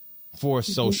dummies for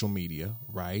social media,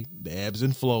 right? The ebbs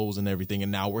and flows and everything.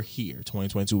 And now we're here,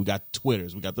 2022. We got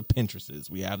Twitters, we got the Pinterests,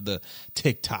 we have the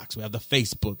TikToks, we have the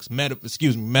Facebooks,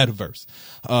 metaverse.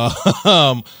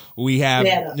 We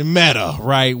have Meta,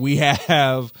 right?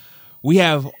 We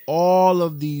have all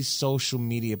of these social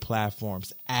media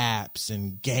platforms, apps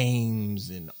and games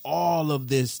and all of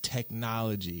this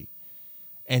technology.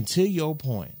 And to your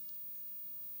point,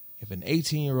 if an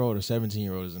 18-year-old or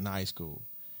 17-year-old is in high school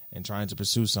and trying to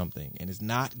pursue something and is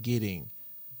not getting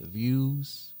the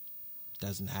views,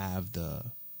 doesn't have the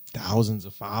thousands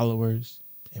of followers,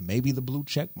 and maybe the blue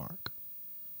check mark,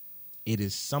 it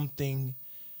is something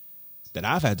that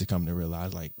I've had to come to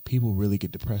realize, like, people really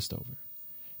get depressed over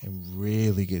and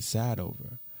really get sad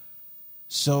over.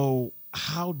 So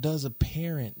how does a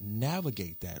parent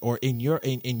navigate that? Or in your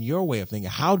way of thinking,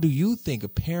 how do you think a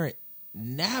parent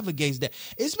navigates that?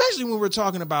 Especially when we're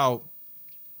talking about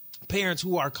parents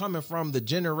who are coming from the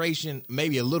generation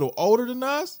maybe a little older than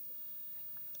us,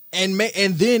 and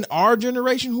then our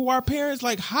generation who are parents.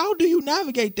 Like, how do you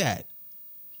navigate that?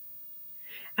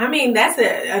 I mean, that's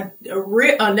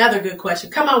another good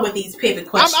question. Come on with these pivot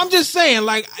questions. I'm just saying,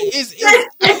 like, it's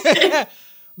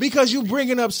because you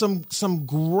bringing up some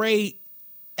great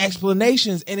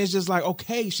explanations, and it's just like,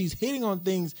 okay, she's hitting on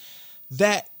things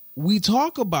that we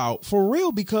talk about for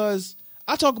real, because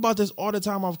I talk about this all the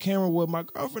time off camera with my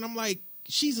girlfriend. I'm like,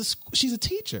 she's a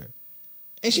teacher,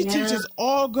 and she teaches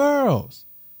all girls,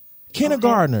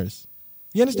 kindergartners.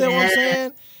 You understand what I'm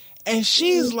saying? And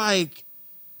she's like,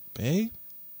 babe,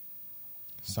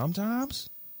 sometimes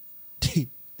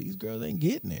these girls ain't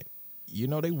getting it. You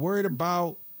know, they worried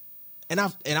about, and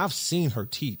I've seen her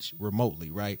teach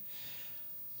remotely, right?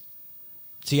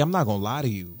 See, I'm not gonna lie to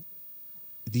you.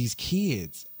 These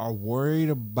kids are worried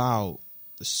about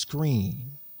the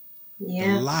screen,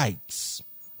 the likes,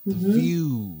 the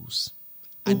views.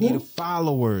 I need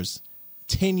followers.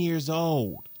 10 years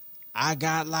old. I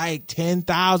got like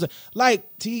 10,000. Like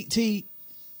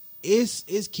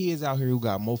it's kids out here who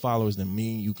got more followers than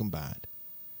me and you combined.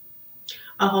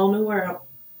 A whole new world.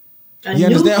 You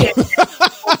understand?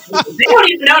 They don't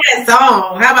even know that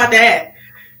song. How about that?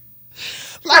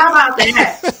 How about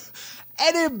that?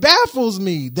 And it baffles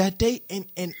me that they,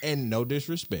 and no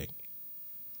disrespect,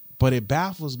 but it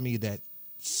baffles me that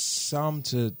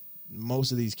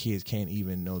most of these kids can't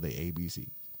even know their ABCs.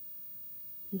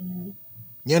 Mm-hmm.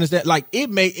 You understand? Like,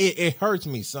 it hurts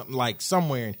me something like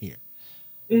somewhere in here.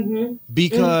 Mm-hmm.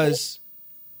 Because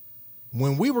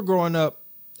when we were growing up,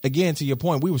 again, to your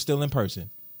point, we were still in person.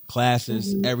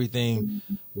 Classes, everything.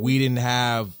 We didn't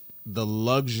have the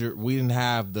luxury. We didn't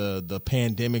have the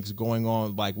pandemics going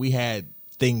on. Like, we had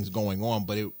things going on,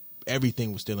 but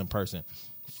everything was still in person.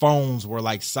 Phones were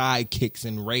like sidekicks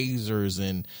and razors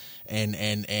and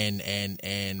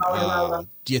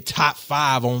your top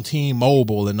 5 on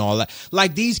T-Mobile and all that.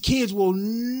 Like, these kids will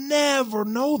never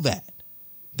know that.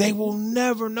 They will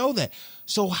never know that.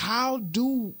 So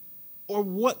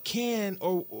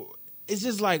it's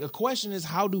just like a question is,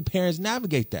 how do parents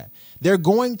navigate that? They're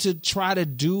going to try to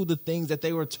do the things that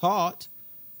they were taught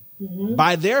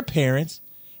by their parents.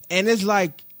 And it's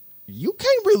like, you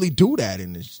can't really do that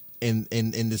in this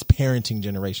parenting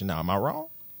generation now. Am I wrong?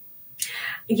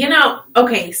 You know,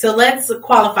 okay, so let's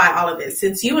qualify all of this.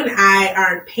 Since you and I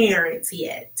aren't parents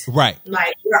yet. Right.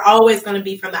 Like, we're always going to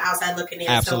be from the outside looking in.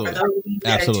 Absolutely. So for those of you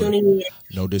that are tuning in,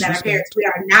 no disrespect, that are parents, we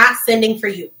are not sending for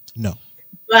you. No.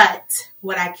 But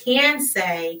what I can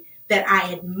say that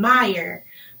I admire,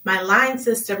 my line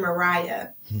sister Mariah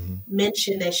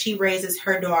mentioned that she raises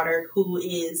her daughter, who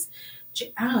is,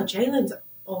 Jalen's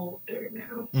older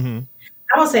now. I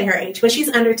won't say her age, but she's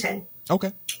under 10. Okay.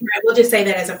 Right, we'll just say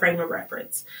that as a frame of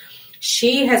reference.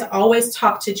 She has always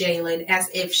talked to Jalen as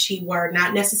if she were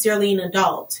not necessarily an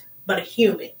adult, but a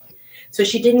human. So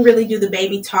she didn't really do the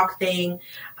baby talk thing.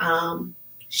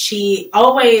 She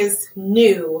always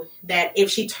knew that if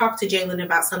she talked to Jalen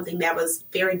about something that was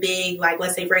very big, like,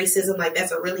 let's say racism, like,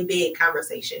 that's a really big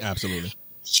conversation. Absolutely.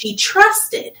 She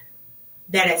trusted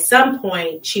that at some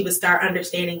point she would start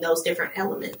understanding those different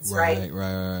elements, right?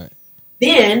 Right.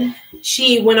 Then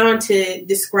she went on to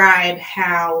describe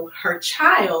how her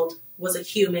child was a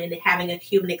human, having a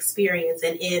human experience,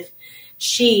 and if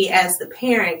she, as the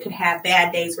parent, could have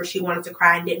bad days where she wanted to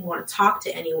cry and didn't want to talk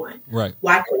to anyone. Right.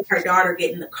 Why couldn't her daughter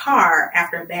get in the car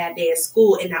after a bad day at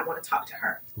school and not want to talk to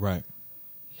her? Right.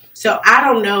 So I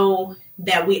don't know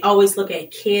that we always look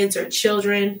at kids or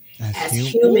children as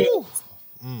humans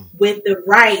with the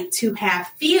right to have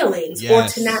feelings or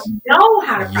to not know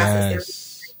how to process their feelings.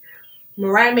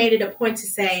 Mariah made it a point to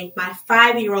say, my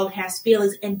 5-year-old has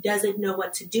feelings and doesn't know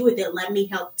what to do with it. Let me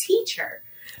help teach her.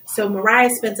 So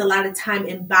Mariah spends a lot of time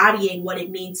embodying what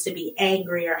it means to be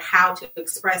angry or how to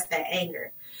express that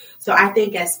anger. So I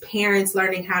think as parents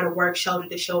learning how to work shoulder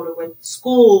to shoulder with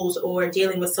schools or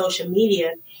dealing with social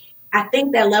media, I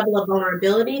think that level of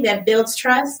vulnerability that builds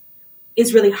trust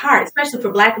is really hard, especially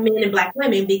for Black men and Black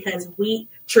women, because we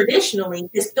traditionally,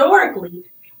 historically,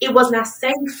 it was not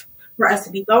safe for us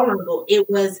to be vulnerable. It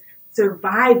was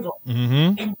survival.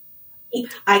 And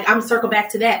like, I'm circle back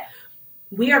to that.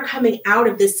 We are coming out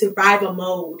of this survival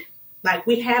mode. Like,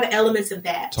 we have elements of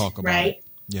that, right? It.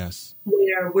 Yes.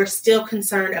 Where we're still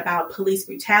concerned about police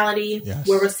brutality,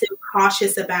 where we're still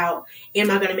cautious about, am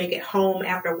I going to make it home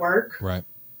after work? Right.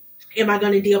 Am I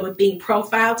going to deal with being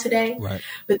profiled today? Right.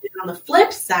 But then on the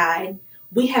flip side,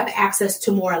 we have access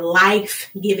to more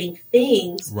life-giving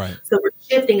things. Right. So we're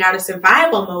shifting out of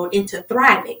survival mode into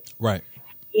thriving. Right.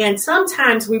 And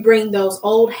sometimes we bring those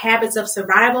old habits of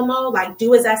survival mode, like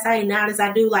do as I say, not as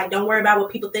I do. Like, don't worry about what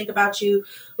people think about you.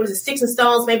 What is it? Sticks and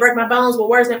stones may break my bones, but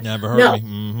words never hurt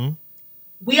me.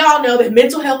 we all know that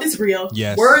mental health is real.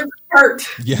 Yes. Words hurt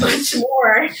Yes. much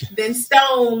more than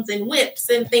stones and whips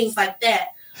and things like that.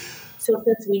 So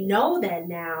since we know that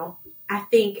now, I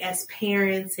think as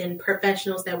parents and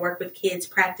professionals that work with kids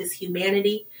practice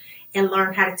humanity and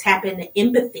learn how to tap into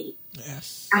empathy,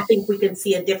 Yes. I think we can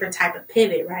see a different type of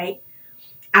pivot, right?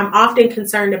 I'm often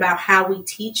concerned about how we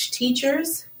teach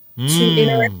teachers to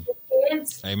interact with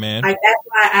kids. Amen. Like, that's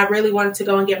why I really wanted to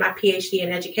go and get my PhD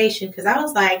in education, because I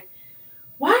was like,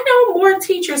 why don't more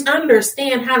teachers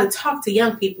understand how to talk to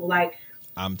young people? Like,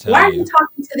 I'm telling why are you. you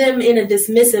talking to them in a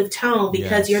dismissive tone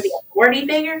because you're the authority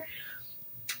figure?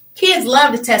 Kids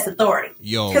love to test authority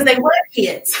because they love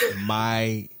kids.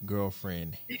 My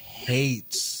girlfriend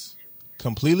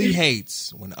completely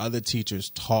hates when other teachers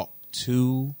talk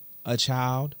to a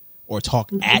child or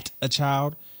talk at a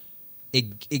child.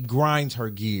 It grinds her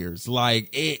gears.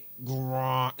 Like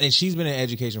and she's been in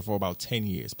education for about 10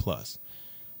 years plus.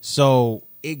 So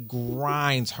it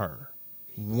grinds her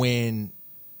when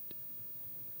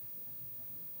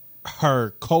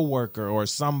her coworker or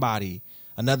somebody,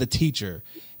 another teacher,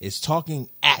 is talking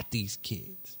at these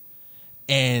kids.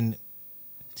 And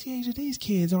these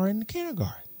kids are in the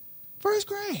kindergarten, first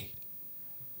grade.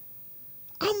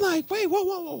 I'm like, wait,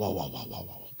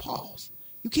 whoa, pause.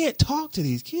 You can't talk to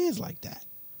these kids like that.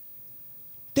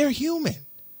 They're human.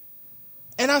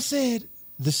 And I said,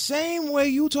 the same way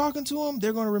you talking to them,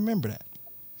 they're going to remember that.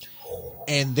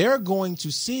 And they're going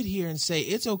to sit here and say,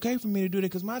 it's okay for me to do that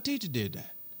because my teacher did that.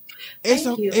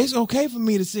 It's okay for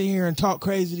me to sit here and talk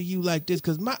crazy to you like this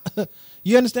because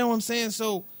you understand what I'm saying?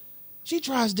 So she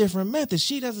tries different methods.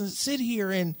 She doesn't sit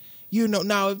here and,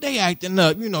 now if they acting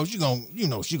up, she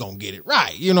gonna get it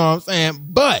right. You know what I'm saying?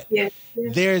 But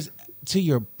there's, to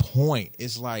your point,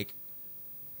 it's like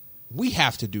we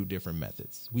have to do different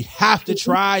methods. We have to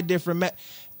try different methods.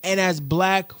 And as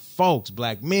black folks,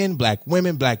 black men, black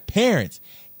women, black parents,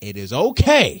 it is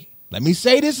okay. Let me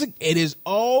say this. It is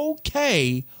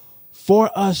okay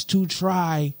for us to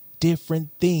try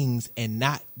different things and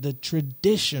not the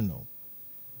traditional.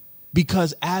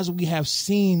 Because as we have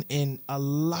seen in a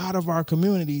lot of our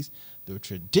communities, the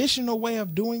traditional way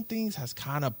of doing things has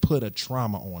kind of put a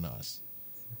trauma on us.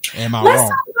 Am I wrong? Let's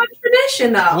talk about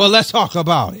tradition, though. Well, let's talk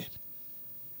about it.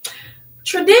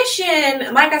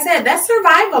 Tradition, like I said, that's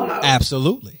survival mode.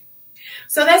 Absolutely.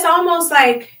 So that's almost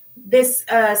like this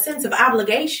sense of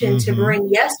obligation to bring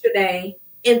yesterday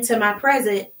into my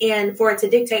present and for it to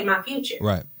dictate my future.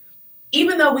 Right.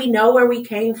 Even though we know where we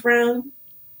came from,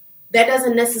 that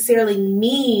doesn't necessarily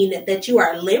mean that you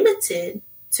are limited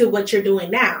to what you're doing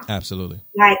now. Absolutely.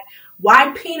 Like,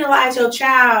 why penalize your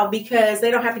child because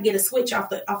they don't have to get a switch off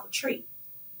the tree?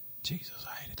 Jesus,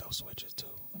 I hated those switches too.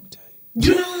 Let me tell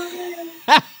you.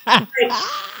 Like,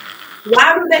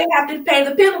 why do they have to pay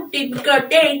the penalty because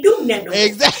they ain't doing that no more?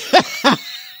 Exactly.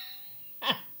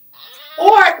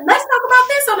 Or let's talk about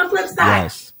this on the flip side.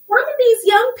 Yes. Some of these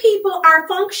young people are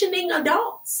functioning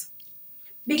adults.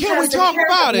 Can we talk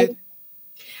about it?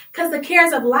 Because the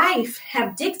cares of life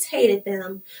have dictated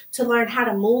them to learn how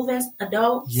to move as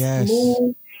adults,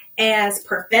 move as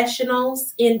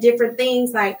professionals in different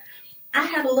things. Like, I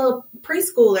had a little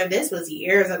preschooler. This was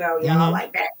years ago, y'all,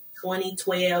 like back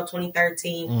 2012,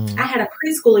 2013. I had a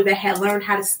preschooler that had learned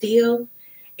how to steal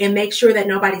and make sure that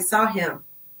nobody saw him.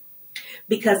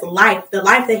 Because the life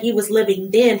that he was living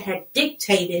then had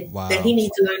dictated that he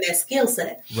needed to learn that skill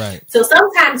set. Right. So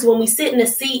sometimes when we sit in a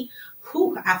seat,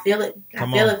 I feel it.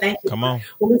 Thank you. Come on.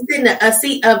 When we sit in a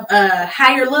seat of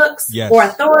higher looks or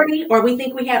authority, or we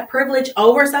think we have privilege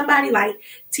over somebody, like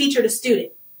teacher to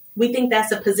student, we think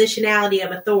that's a positionality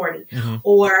of authority,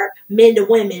 or men to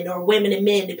women, or women to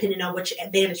men, depending on which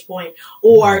vantage point,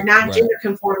 or non-gender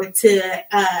conforming to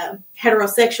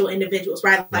heterosexual individuals,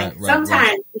 right? Like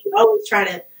sometimes we always try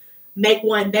to make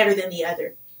one better than the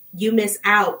other. You miss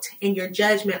out, and your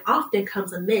judgment often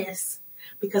comes amiss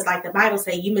because, like the Bible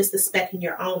say, you miss the speck in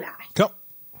your own eye. Come.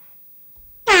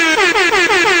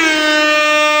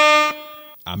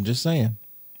 I'm just saying.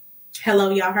 Hello,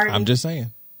 y'all heard me? I'm just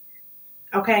saying.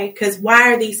 Okay, because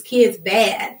why are these kids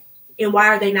bad? And why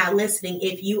are they not listening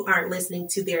if you aren't listening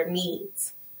to their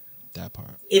needs? That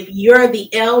part. If you're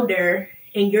the elder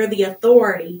and you're the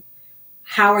authority,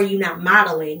 how are you not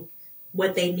modeling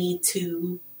what they need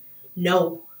to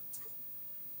know?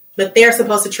 But they're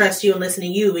supposed to trust you and listen to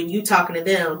you, and you talking to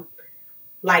them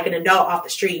like an adult off the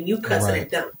street, and you cussing at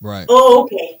them. Right. Oh,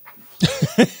 okay.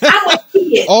 I'm a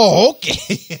kid. Oh,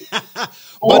 okay.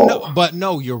 But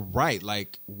no, you're right.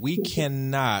 Like, we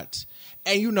cannot.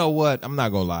 And you know what? I'm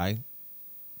not gonna lie.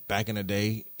 Back in the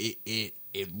day, it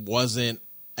wasn't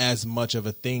as much of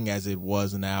a thing as it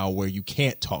was now, where you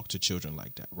can't talk to children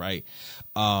like that, right?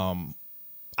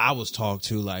 I was talked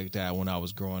to like that when I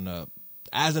was growing up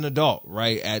as an adult,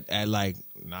 right? At like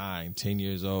 9, 10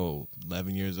 years old,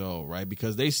 11 years old, right?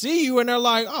 Because they see you and they're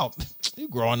like, oh, you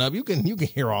growing up, you can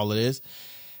hear all of this.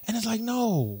 And it's like,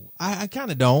 no, I kind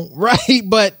of don't, right?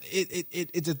 But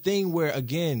it's a thing where,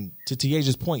 again, to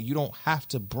Tiaja's point, you don't have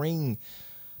to bring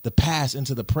the past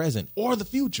into the present or the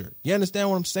future. You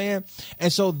understand what I'm saying?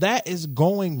 And so that is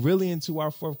going really into our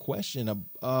fourth question.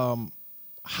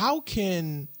 How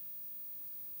can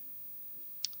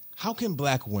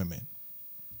Black women,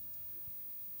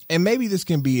 and maybe this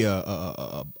can be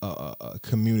a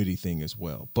community thing as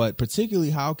well, but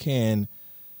particularly how can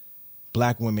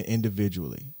Black women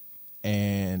individually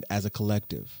and as a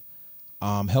collective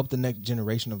help the next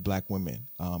generation of Black women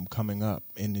coming up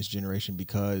in this generation?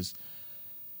 Because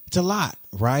it's a lot,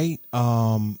 right?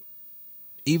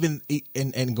 Even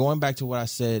and going back to what I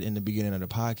said in the beginning of the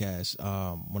podcast,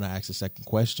 when I asked the second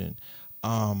question,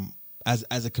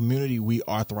 as a community, we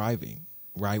are thriving,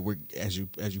 right? We're, as you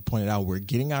pointed out, we're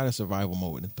getting out of survival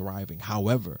mode and thriving.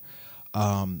 However,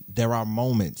 there are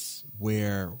moments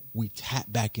where we tap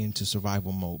back into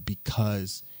survival mode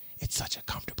because it's such a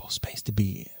comfortable space to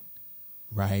be in,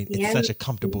 right? Yeah. It's such a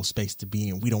comfortable space to be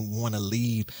in. We don't want to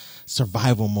leave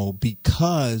survival mode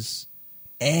because,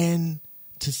 and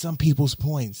to some people's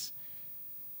points,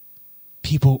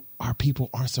 people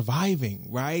aren't surviving,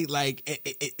 right? Like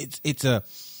it's a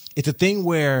thing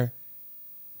where,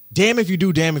 damn if you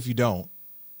do, damn if you don't.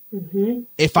 Mm-hmm.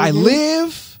 If I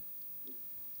live,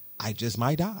 I just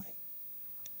might die.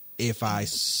 If I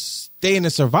stay in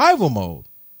the survival mode,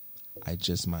 I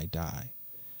just might die.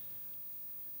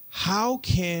 How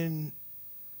can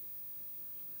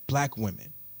Black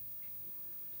women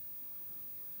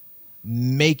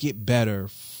make it better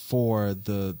for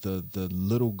the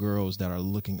little girls that are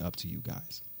looking up to you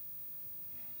guys?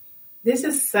 This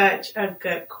is such a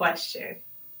good question.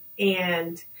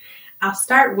 And I'll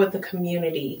start with the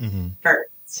community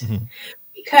first,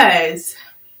 because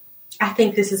I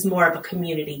think this is more of a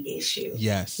community issue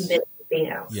than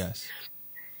anything else. Yes.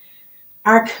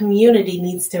 Our community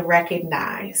needs to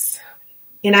recognize,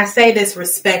 and I say this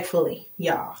respectfully,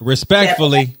 y'all.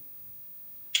 Respectfully.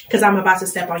 Because I'm about to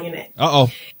step on your neck.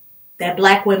 Uh-oh. That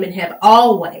Black women have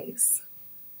always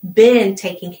been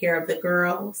taking care of the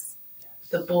girls,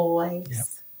 the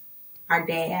boys, our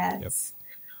dads,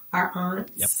 our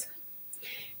aunts,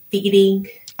 feeding.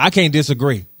 I can't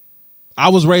disagree. I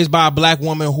was raised by a Black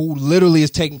woman who literally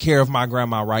is taking care of my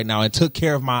grandma right now and took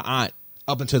care of my aunt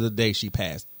up until the day she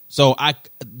passed. So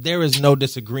there is no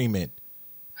disagreement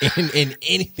in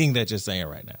anything that you're saying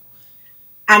right now.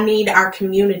 I need our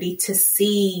community to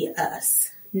see us,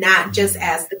 not just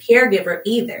as the caregiver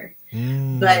either,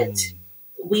 but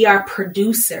we are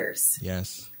producers.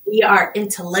 Yes. We are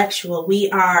intellectual. We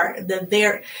are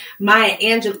Maya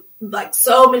Angelou, like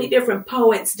so many different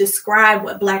poets describe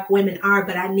what Black women are,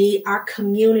 but I need our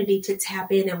community to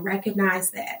tap in and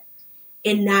recognize that,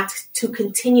 and not to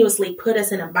continuously put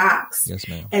us in a box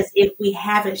as if we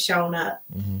haven't shown up,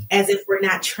 as if we're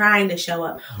not trying to show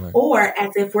up, or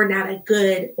as if we're not a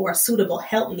good or a suitable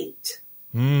helpmeet.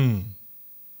 Even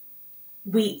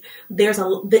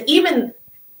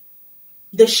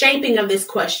the shaping of this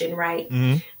question, right,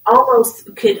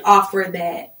 almost could offer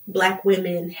that Black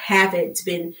women haven't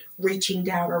been reaching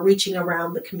down or reaching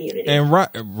around the community. And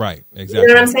right, exactly. You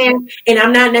know what I'm saying? And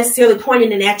I'm not necessarily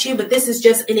pointing it at you, but this is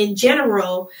just an in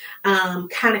general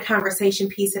kind of conversation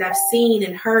piece that I've seen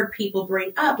and heard people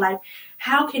bring up. Like,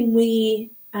 how can we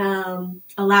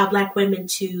allow Black women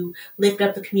to lift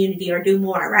up the community or do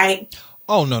more, right?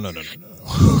 Oh, no.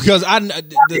 Because I've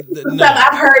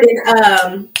heard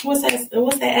it. What's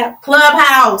that app?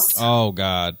 Clubhouse. Oh,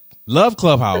 God. Love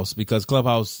Clubhouse, because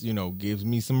Clubhouse, gives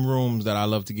me some rooms that I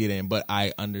love to get in, but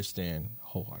I understand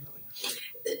wholeheartedly.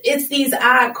 It's these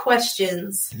odd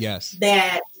questions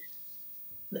that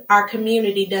our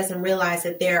community doesn't realize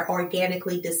that they're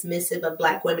organically dismissive of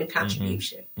Black women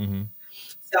contribution.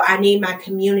 So I need my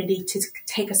community to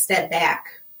take a step back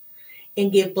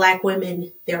and give Black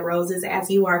women their roses as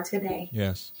you are today.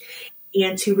 Yes.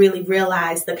 And to really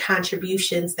realize the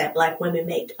contributions that Black women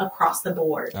make across the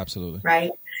board. Absolutely.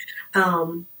 Right?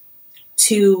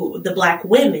 To the Black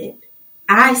women,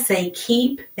 I say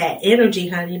keep that energy,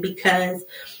 honey, because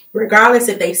regardless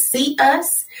if they see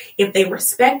us, if they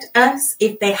respect us,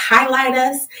 if they highlight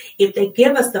us, if they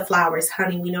give us the flowers,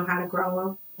 honey, we know how to grow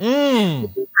them. We know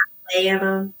how to plant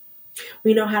them.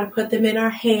 We know how to put them in our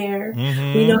hair.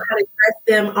 We know how to dress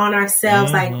them on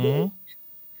ourselves. Like,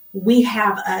 we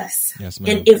have us. Yes,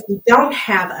 ma'am. And if we don't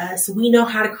have us, we know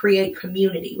how to create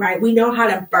community, right? We know how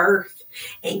to birth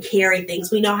and carry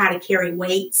things. We know how to carry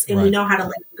weights, and we know how to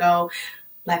let them go.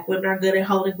 Black women are good at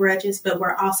holding grudges, but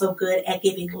we're also good at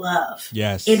giving love.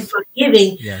 Yes. And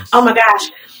forgiving. Yes. Oh my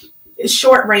gosh.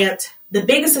 Short rant. The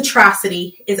biggest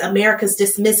atrocity is America's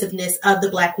dismissiveness of the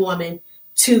Black woman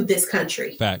to this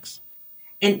country. Facts.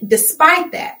 And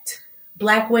despite that,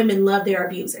 Black women love their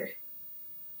abuser.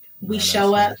 We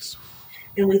show up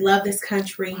and we love this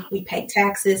country. We pay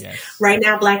taxes. Yes. Right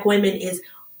now, Black women is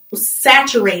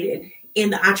saturated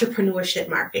in the entrepreneurship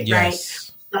market, Yes. right?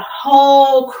 The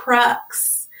whole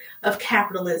crux of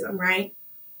capitalism, right?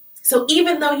 So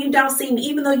even though you don't see me,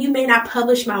 even though you may not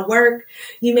publish my work,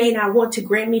 you may not want to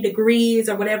grant me degrees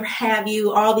or whatever have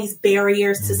you, all these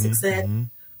barriers to success,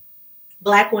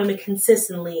 Black women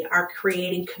consistently are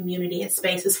creating community and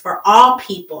spaces for all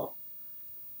people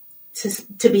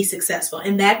to be successful.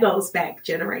 And that goes back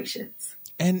generations.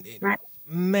 And right?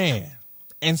 Man.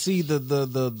 And see,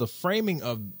 the framing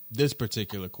of this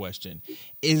particular question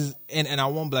is, and I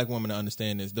want Black women to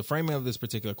understand this, the framing of this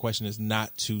particular question is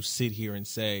not to sit here and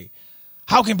say,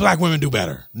 how can Black women do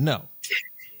better? No,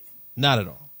 not at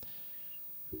all.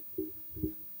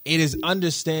 It is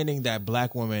understanding that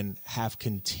Black women have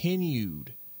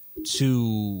continued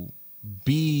to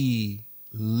be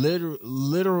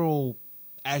literal,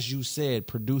 as you said,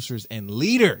 producers and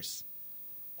leaders.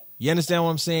 You understand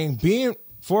what I'm saying?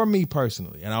 For me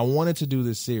personally, and I wanted to do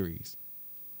this series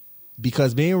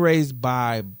because being raised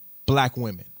by Black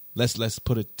women, let's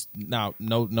put it now,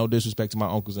 no disrespect to my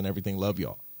uncles and everything, love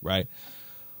y'all, right?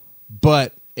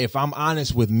 But if I'm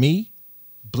honest with me,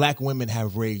 Black women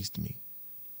have raised me.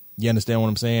 You understand what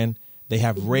I'm saying? They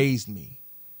have raised me.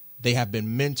 They have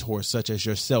been mentors such as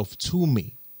yourself to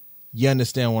me. You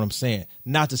understand what I'm saying?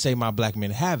 Not to say my Black men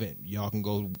haven't. Y'all can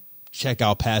go check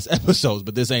out past episodes,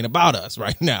 but this ain't about us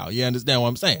right now. You understand what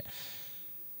I'm saying?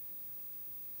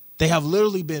 They have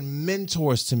literally been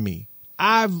mentors to me.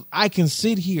 I can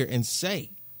sit here and say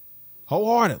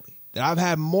wholeheartedly that I've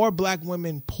had more Black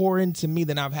women pour into me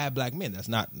than I've had Black men.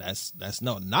 That's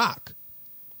no knock.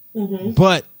 Mm-hmm.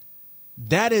 But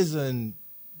that is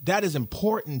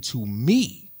important to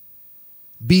me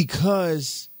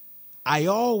because I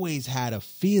always had a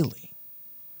feeling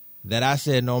that I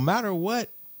said, no matter what,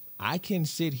 I can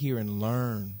sit here and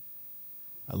learn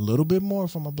a little bit more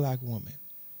from a Black woman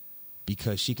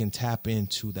because she can tap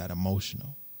into that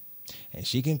emotional and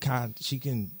she can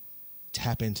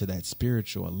tap into that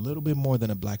spiritual a little bit more than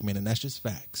a Black man. And that's just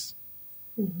facts.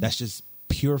 Mm-hmm. That's just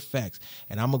pure facts.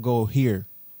 And I'm going to go here.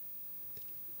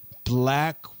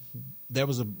 There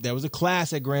was a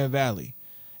class at Grand Valley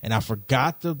and I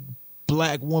forgot the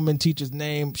Black woman teacher's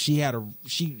name. She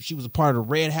was a part of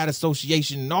the Red Hat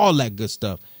Association and all that good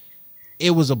stuff.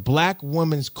 It was a Black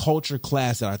women's culture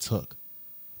class that I took.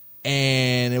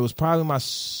 And it was probably my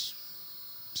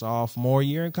sophomore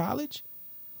year in college.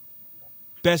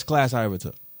 Best class I ever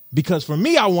took. Because for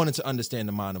me, I wanted to understand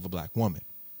the mind of a Black woman.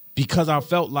 Because I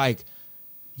felt like,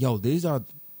 these are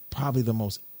probably the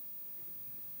most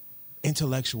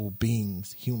intellectual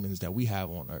beings, humans that we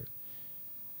have on earth.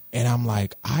 And I'm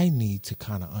like, I need to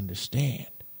kind of understand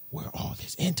where all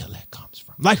this intellect comes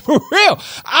from. Like, for real.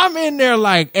 I'm in there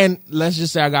like, and let's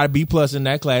just say I got a B+ in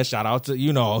that class. Shout out to,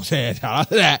 you know what I'm saying? Shout out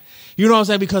to that. You know what I'm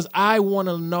saying? Because I want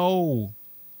to know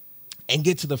and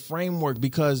get to the framework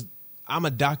because I'm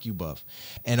a docu-buff.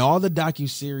 And all the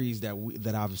docu-series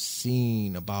that I've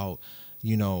seen about,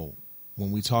 when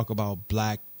we talk about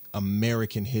Black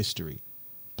American history,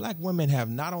 Black women have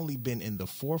not only been in the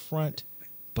forefront,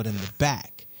 but in the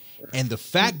back. And the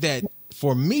fact that,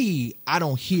 for me, I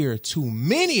don't hear too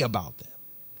many about them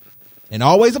and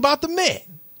always about the men.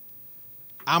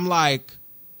 I'm like,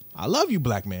 I love you,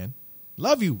 Black man.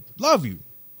 Love you,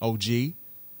 OG.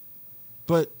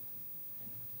 But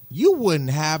you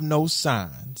wouldn't have no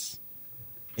signs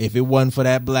if it wasn't for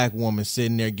that Black woman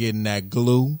sitting there getting that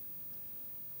glue,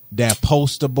 that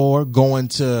poster board, going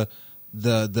to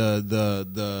the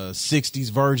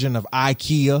 60s version of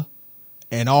IKEA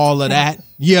and all of that.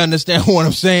 You understand what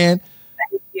I'm saying?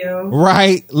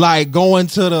 Right? Like going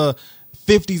to the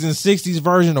 50s and 60s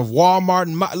version of Walmart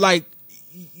and like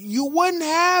you wouldn't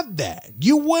have that.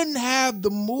 You wouldn't have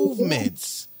the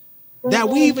movements that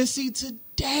we even see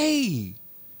today.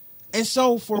 And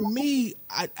so for me,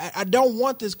 I don't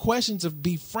want this question to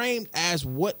be framed as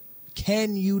what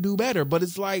can you do better? But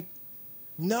it's like,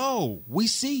 no, we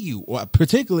see you, or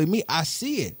particularly me, I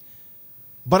see it.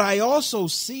 But I also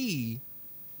see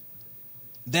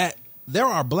that there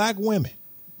are Black women,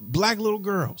 Black little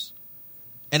girls.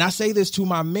 And I say this to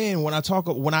my men when I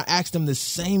ask them the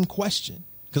same question.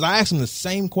 Because I asked him the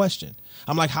same question.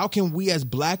 I'm like, how can we as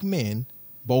black men,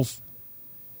 both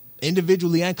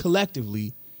individually and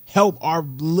collectively, help our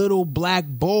little black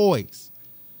boys?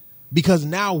 Because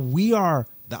now we are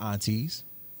the aunties,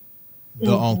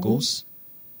 the uncles,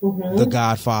 the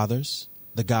godfathers,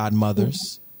 the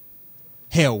godmothers.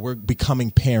 Hell, we're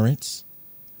becoming parents.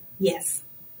 Yes.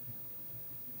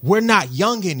 We're not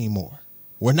young anymore.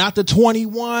 We're not the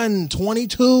 21,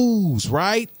 22s,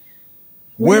 right?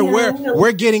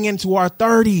 We're getting into our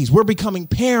 30s. We're becoming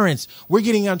parents. We're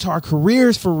getting into our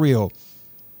careers for real.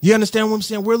 You understand what I'm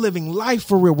saying? We're living life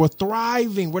for real. We're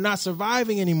thriving. We're not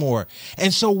surviving anymore.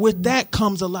 And so with that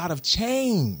comes a lot of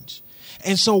change.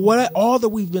 And so all that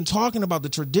we've been talking about, the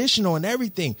traditional and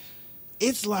everything,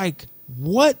 it's like,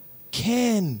 what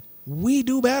can we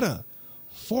do better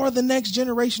for the next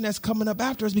generation that's coming up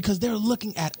after us? Because they're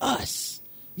looking at us.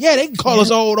 Yeah, they can call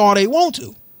us old all they want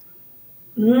to.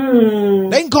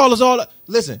 They can call us all.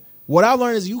 Listen, what I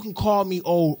learned is you can call me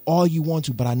old all you want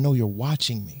to, but I know you're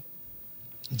watching me.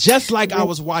 Just like I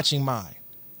was watching mine.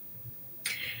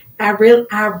 I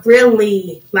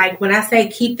really, like when I say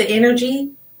keep the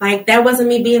energy, like that wasn't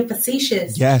me being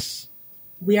facetious. Yes.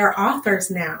 We are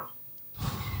authors now.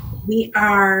 We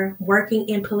are working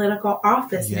in political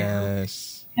office now.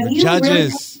 Yes. We're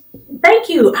judges. Thank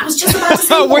you. I was just about to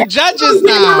say we're judges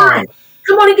now.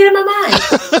 Come on and get in my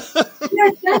mind. We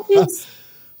are judges.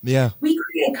 Yeah. We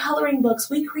create coloring books.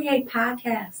 We create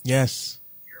podcasts. Yes.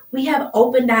 We have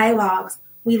open dialogues.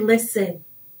 We listen.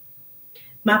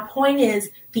 My point is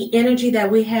the energy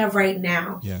that we have right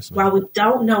now, while we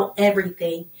don't know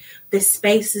everything, the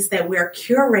spaces that we're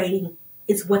curating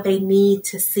is what they need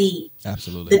to see.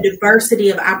 Absolutely. The diversity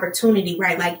of opportunity,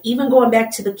 right? Like even going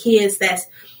back to the kids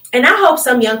and I hope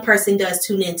some young person does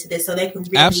tune into this so they can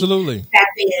really tap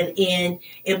in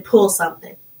and pull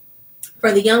something.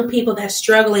 For the young people that's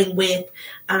struggling with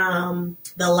the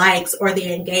likes or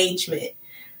the engagement,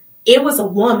 it was a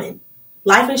woman,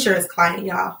 life insurance client,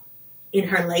 y'all, in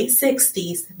her late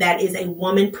 60s that is a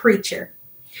woman preacher.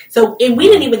 So, and we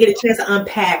didn't even get a chance to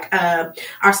unpack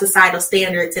our societal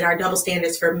standards and our double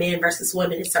standards for men versus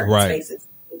women in certain spaces.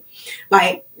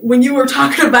 Like when you were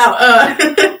talking about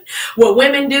what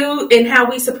women do and how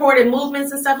we supported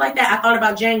movements and stuff like that, I thought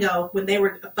about Django when they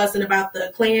were fussing about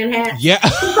the Klan hat. Yeah.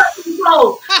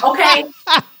 Okay.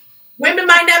 Women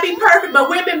might not be perfect, but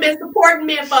women been supporting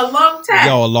men for a long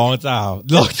time. A long time.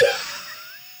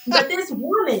 But this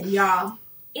woman, y'all,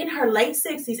 in her late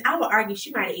 60s, I would argue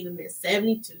she might have even been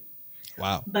 72.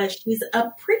 Wow. But she's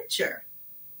a preacher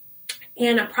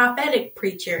and a prophetic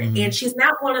preacher. Mm-hmm. And she's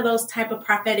not one of those type of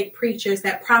prophetic preachers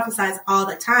that prophesies all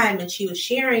the time. And she was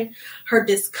sharing her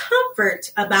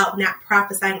discomfort about not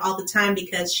prophesying all the time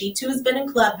because she too has been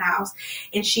in Clubhouse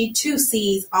and she too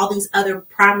sees all these other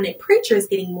prominent preachers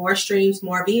getting more streams,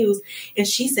 more views. And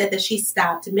she said that she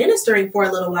stopped ministering for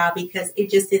a little while because it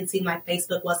just didn't seem like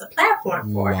Facebook was a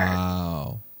platform for her.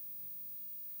 Wow.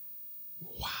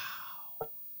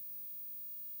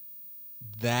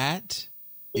 That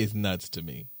is nuts to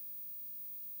me.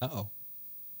 Uh-oh.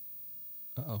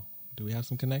 Do we have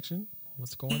some connection?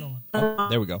 What's going on? Oh,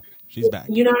 there we go. She's back.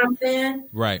 You know what I'm saying?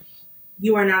 Right.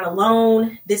 You are not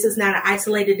alone. This is not an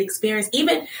isolated experience.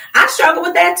 Even I struggle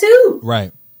with that too.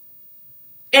 Right.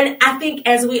 And I think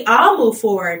as we all move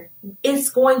forward, it's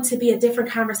going to be a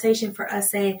different conversation for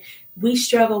us saying we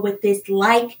struggle with this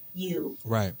like you.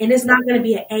 Right. And it's not going to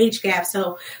be an age gap.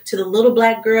 So to the little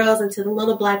black girls and to the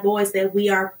little black boys that we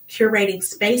are curating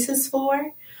spaces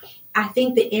for, I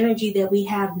think the energy that we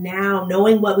have now,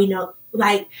 knowing what we know,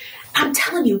 like I'm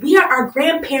telling you, we are our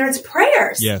grandparents'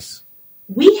 prayers. Yes.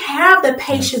 We have the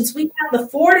patience, we have the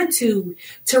fortitude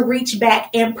to reach back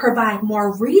and provide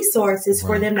more resources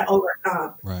for them to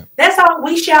overcome. Right. That's all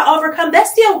we shall overcome.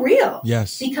 That's still real.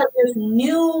 Yes. Because there's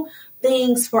new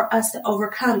things for us to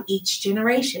overcome each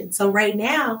generation. So right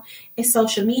now it's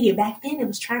social media. Back then it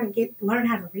was trying to learn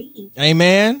how to read.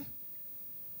 Amen.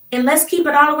 And let's keep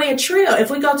it all the way a trio.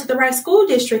 If we go to the right school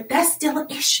district, that's still an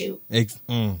issue.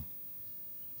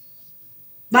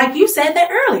 Like you said that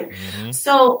earlier. Mm-hmm.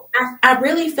 So I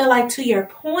really feel like, to your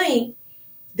point,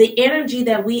 the energy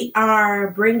that we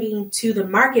are bringing to the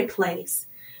marketplace,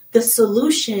 the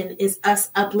solution is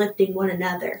us uplifting one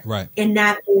another. Right. And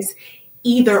not as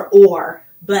either or,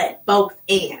 but both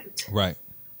and. Right.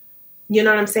 You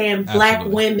know what I'm saying? Absolutely. Black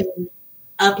women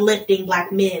uplifting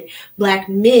black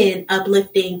men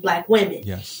uplifting black women.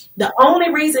 Yes. The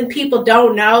only reason people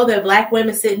don't know that black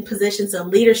women sit in positions of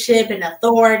leadership and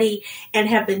authority and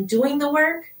have been doing the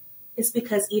work is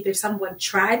because either someone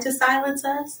tried to silence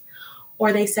us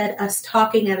or they said us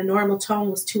talking at a normal tone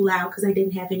was too loud because they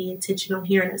didn't have any intention on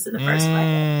hearing us in the first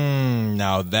place.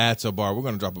 Now that's a bar. We're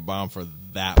going to drop a bomb for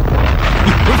that one. You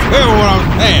feel what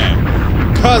I'm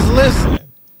saying? Because listen,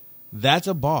 that's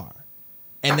a bar.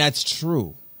 And that's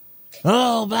true.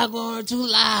 Oh, black women are too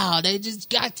loud. They just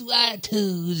got too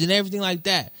attitudes and everything like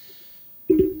that.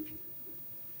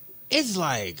 It's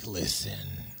like, listen,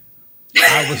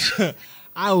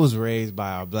 I was raised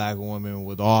by a black woman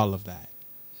with all of that.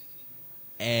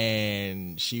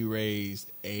 And she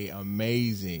raised a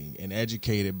amazing and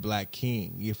educated black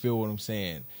king. You feel what I'm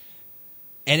saying?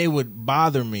 And it would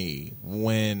bother me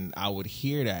when I would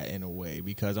hear that in a way,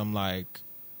 because I'm like,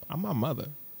 I'm my mother.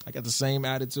 I got the same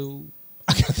attitude.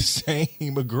 I got the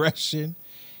same aggression.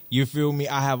 You feel me?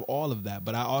 I have all of that,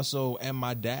 but I also am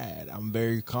my dad. I'm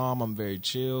very calm. I'm very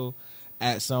chill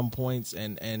at some points,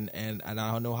 and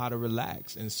I know how to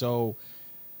relax. And so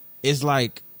it's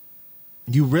like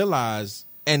you realize,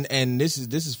 and this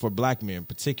is for black men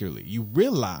particularly, you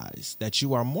realize that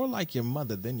you are more like your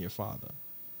mother than your father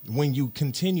when you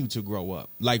continue to grow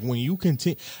up. Like when you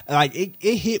continue, like it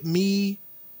hit me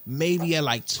maybe at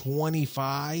like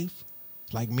 25.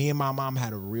 Like me and my mom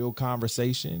had a real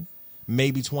conversation,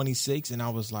 maybe 26. And I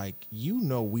was like,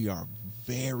 we are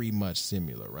very much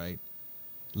similar, right?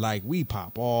 Like we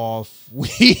pop off.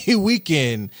 We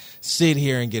can sit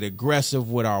here and get aggressive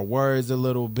with our words a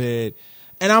little bit.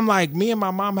 And I'm like, me and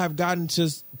my mom have gotten to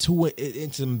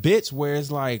in some bits where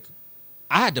it's like,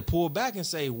 I had to pull back and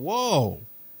say, whoa,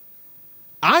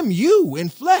 I'm you in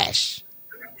flesh.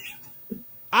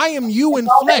 I am you in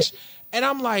flesh. And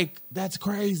I'm like, that's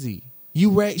crazy.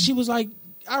 She was like,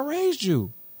 I raised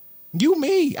you. You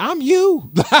me. I'm you.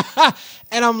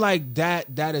 And I'm like,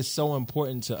 that is so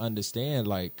important to understand.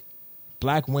 Like,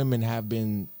 black women have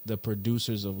been the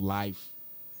producers of life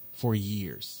for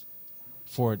years,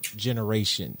 for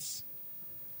generations,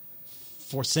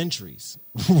 for centuries,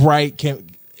 right?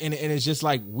 And it's just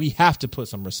like, we have to put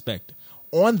some respect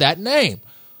on that name.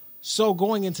 So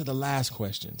going into the last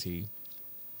question, T,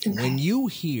 when you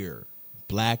hear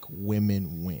black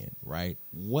women win, right?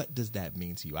 What does that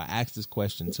mean to you? I asked this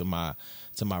question to my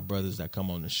brothers that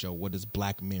come on the show. What does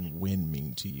black men win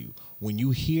mean to you? When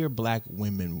you hear black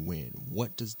women win,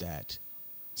 what does that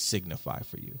signify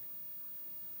for you?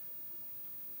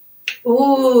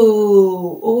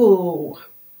 Ooh.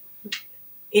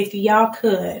 If y'all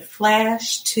could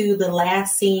flash to the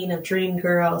last scene of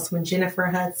Dreamgirls when Jennifer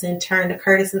Hudson turned to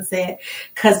Curtis and said,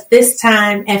 "'Cause this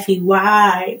time Effie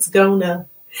White's gonna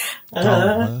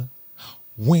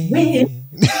win."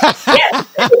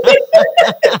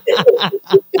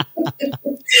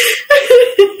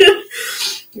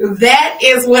 That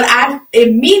is what I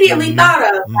immediately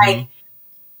thought of. Like,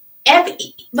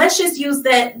 Effie, let's just use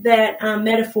that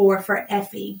metaphor for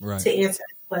Effie to answer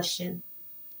this question.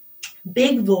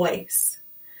 Big voice,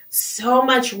 so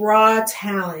much raw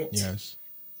talent, yes,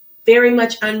 very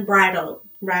much unbridled,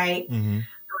 right?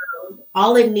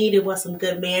 All it needed was some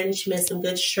good management, some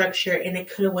good structure, and it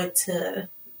could have went to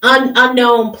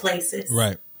unknown places,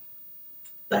 right?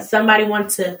 But somebody wanted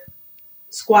to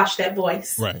squash that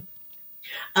voice, right?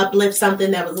 Uplift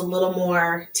something that was a little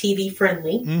more TV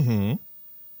friendly,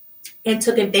 and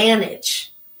took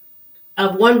advantage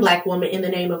of one black woman in the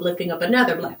name of lifting up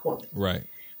another black woman, right?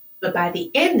 But by the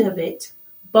end of it,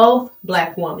 both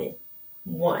black women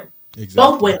won. Exactly.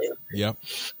 Both women. Yep.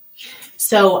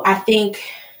 So I think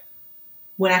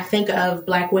when I think of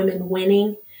black women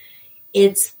winning,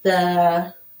 it's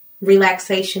the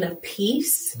relaxation of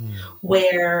peace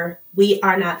where we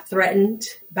are not threatened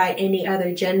by any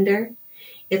other gender.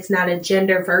 It's not a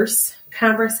gender-verse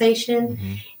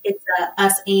conversation. It's a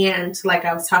us and, like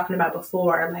I was talking about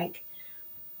before, like,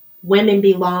 women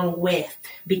belong with,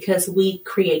 because we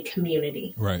create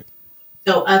community. Right.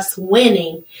 So us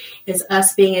winning is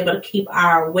us being able to keep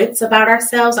our wits about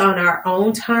ourselves on our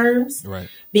own terms. Right.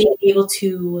 Being able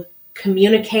to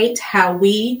communicate how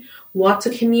we want to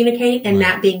communicate and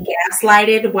not being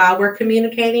gaslighted while we're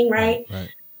communicating. Right.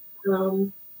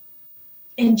 And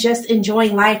just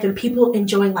enjoying life and people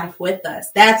enjoying life with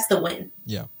us. That's the win.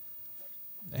 Yeah.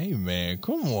 Hey man,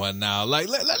 come on now! Like,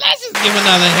 let's just give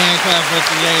another hand clap for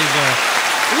Tiaja.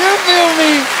 You feel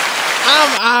me?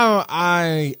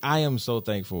 I am so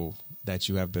thankful that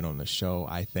you have been on the show.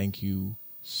 I thank you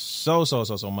so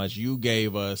much. You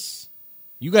gave us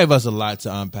a lot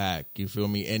to unpack. You feel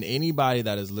me? And anybody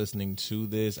that is listening to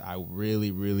this, I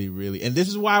really, and this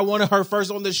is why I wanted her first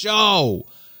on the show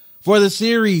for the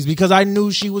series, because I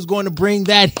knew she was going to bring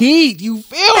that heat. You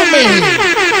feel me?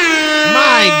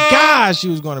 My gosh, she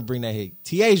was going to bring that hit.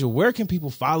 Tiaja, where can people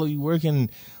follow you? Where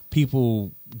can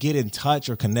people get in touch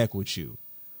or connect with you?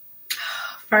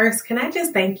 First, can I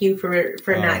just thank you for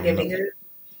not giving no. it?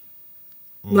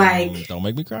 Like, Don't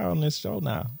make me cry on this show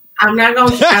now. I'm not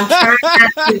going to, I'm trying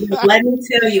not to. Let me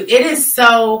tell you, it is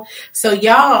so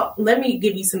y'all, let me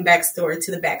give you some backstory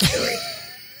to the backstory.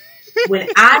 When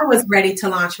I was ready to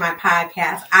launch my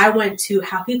podcast, I went to,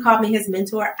 how he called me his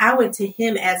mentor, I went to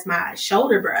him as my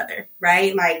shoulder brother,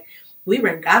 right? Like, we were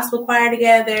in gospel choir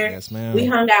together. Yes, ma'am. We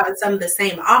hung out in some of the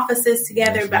same offices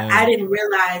together, Yes, but ma'am. I didn't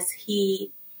realize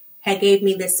he had gave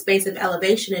me this space of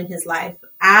elevation in his life.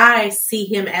 I see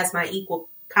him as my equal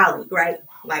colleague, right?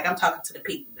 Like, I'm talking to the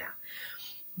people now.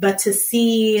 But to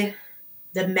see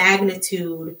the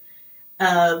magnitude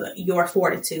of your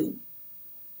fortitude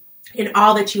and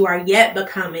all that you are yet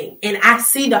becoming, and I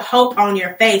see the hope on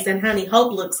your face, and honey,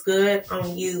 hope looks good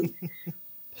on you.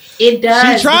 It does.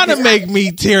 She's trying to make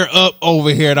me tear up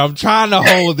over here, and I'm trying to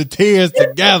hold the tears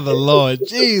together, Lord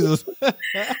Jesus.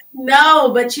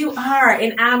 No, but you are,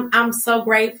 and I'm so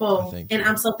grateful, Thank and you.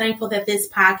 I'm so thankful that this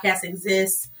podcast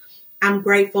exists. I'm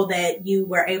grateful that you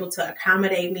were able to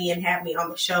accommodate me and have me on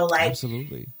the show. Like,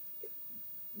 Absolutely.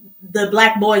 the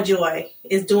Black Boy Joy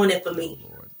is doing it for me.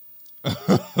 Lord.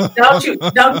 Don't you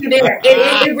dare.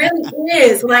 It really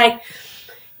is. Like,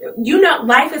 you know,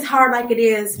 life is hard like it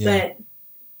is, Yeah. but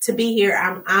to be here,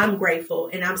 I'm grateful,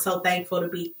 and I'm so thankful to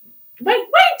be. Wait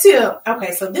till.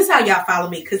 Okay, so this is how y'all follow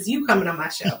me, because you coming on my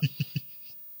show.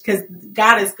 Because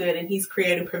God is good, and He's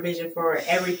creating provision for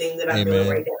everything that I'm doing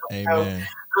right now. Amen.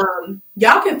 So,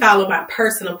 y'all can follow my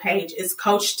personal page. It's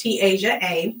Coach T Asia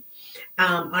A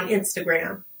on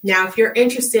Instagram. Now, if you're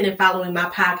interested in following my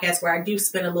podcast, where I do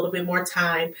spend a little bit more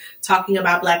time talking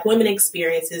about Black women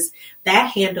experiences,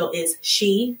 that handle is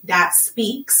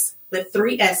she.speaks with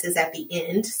 3 S's at the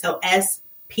end. So SPEAKSSS,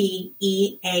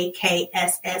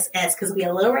 because we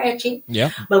a little ratchet,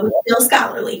 Yeah. but we're still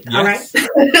scholarly. Yes. All right.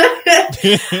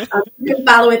 You can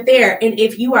follow it there. And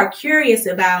if you are curious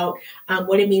about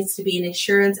what it means to be an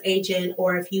insurance agent,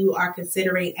 or if you are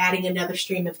considering adding another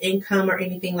stream of income or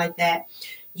anything like that,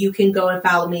 you can go and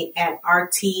follow me at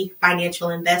RT Financial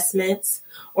Investments,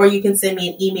 or you can send me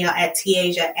an email at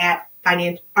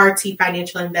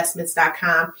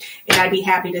rtfinancialinvestments.com, and I'd be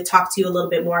happy to talk to you a little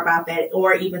bit more about that,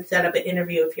 or even set up an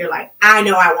interview if you're like, I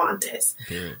know I want this.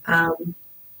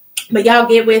 But y'all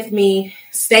get with me,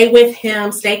 stay with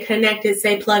him, stay connected,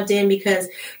 stay plugged in, because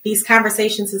these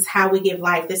conversations is how we give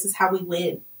life. This is how we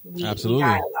win. Absolutely. We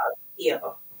dialogue. Yeah.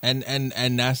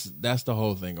 And that's the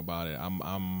whole thing about it.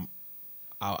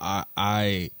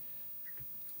 I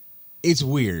it's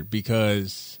weird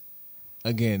because,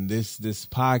 again, this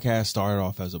podcast started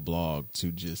off as a blog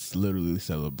to just literally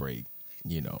celebrate,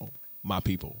 you know, my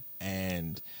people,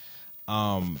 and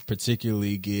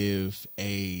particularly give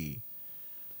a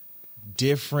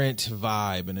different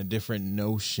vibe and a different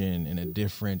notion and a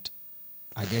different,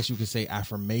 I guess you could say,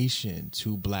 affirmation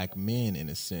to Black men, in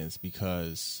a sense,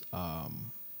 because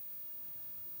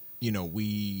you know,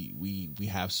 we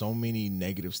have so many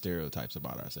negative stereotypes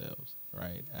about ourselves,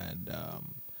 right? And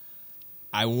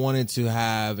I wanted to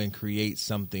have and create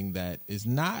something that is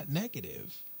not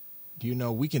negative. You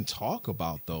know, we can talk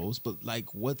about those, but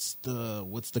like, what's the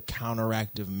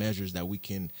counteractive measures that we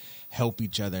can help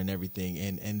each other and everything?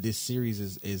 And this series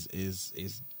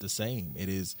is the same. It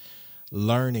is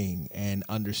learning and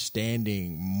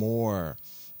understanding more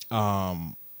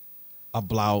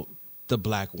about the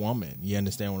Black woman. You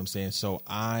understand what I'm saying? So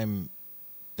I'm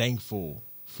thankful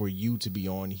for you to be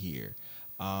on here.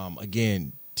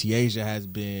 Again, Tiaja has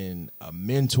been a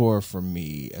mentor for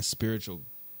me, a spiritual,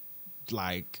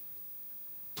 like,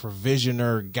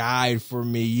 provisioner, guide for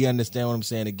me. You understand what I'm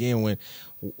saying? Again, when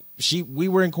we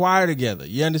were in choir together,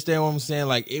 you understand what I'm saying?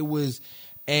 Like, it was,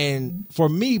 and for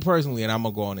me personally, and I'm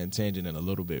gonna go on a tangent in a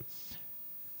little bit,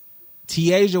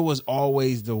 Tiaja was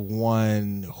always the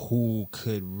one who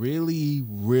could really,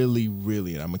 really,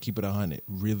 really, and I'm gonna keep it 100,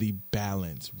 really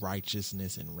balance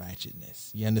righteousness and ratchetness.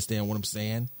 You understand what I'm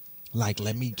saying? Like,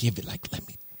 let me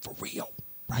for real,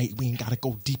 right? We ain't gotta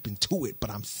go deep into it, but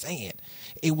I'm saying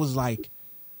it was like,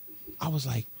 I was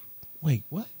like, wait,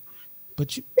 what?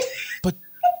 But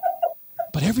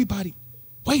everybody,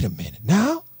 wait a minute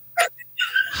now.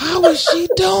 How is she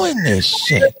doing this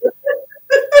shit?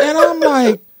 And I'm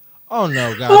like, oh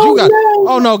no, God,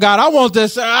 oh no, God, I want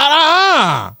this.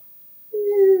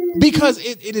 Because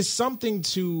it is something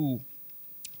to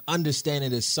understand.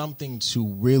 It is something to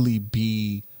really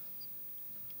be,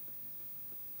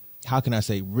 how can I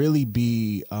say, really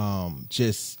be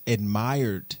just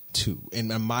admired to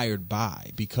and admired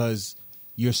by, because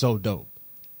you're so dope.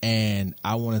 And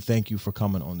I want to thank you for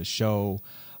coming on the show.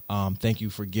 Thank you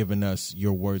for giving us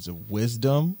your words of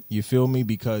wisdom. You feel me?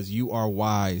 Because you are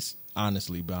wise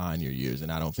honestly behind your years,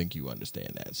 and I don't think you understand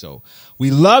that. So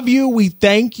we love you. We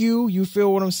thank you. You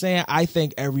feel what I'm saying? I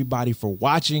thank everybody for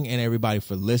watching and everybody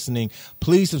for listening.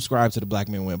 Please subscribe to the Black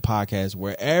Men Win podcast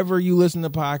wherever you listen to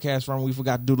podcasts from. We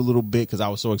forgot to do the little bit because I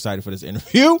was so excited for this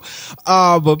interview.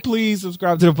 But please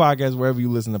subscribe to the podcast wherever you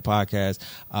listen to podcasts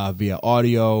via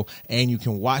audio, and you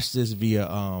can watch this via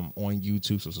on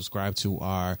YouTube. So subscribe to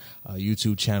our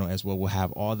YouTube channel as well. We'll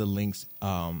have all the links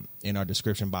in our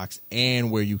description box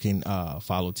and where you can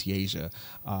follow Tiaja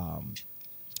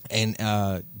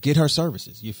and get her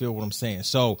services. You feel what I'm saying?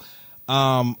 So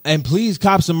and please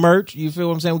cop some merch. You feel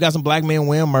what I'm saying? We got some Black Men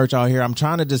Win merch out here. I'm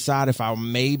trying to decide if I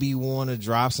maybe want to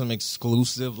drop some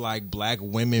exclusive like Black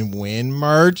Women Win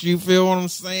merch. You feel what I'm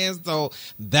saying? So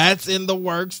that's in the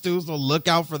works too. So look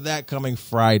out for that coming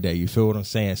Friday. You feel what I'm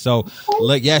saying? So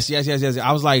look, yes.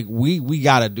 I was like, we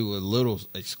got to do a little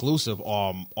exclusive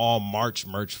all March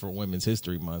merch for Women's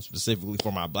History Month, specifically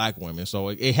for my Black women. So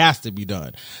it has to be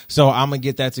done. So I'm gonna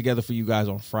get that together for you guys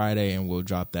on Friday, and we'll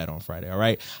drop that on Friday. All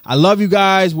right. I love you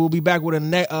guys. We'll be back with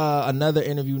another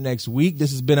interview next week. This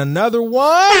has been another one,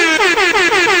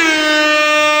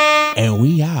 and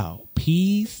we out.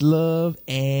 Peace, love,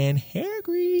 and hair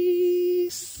grease.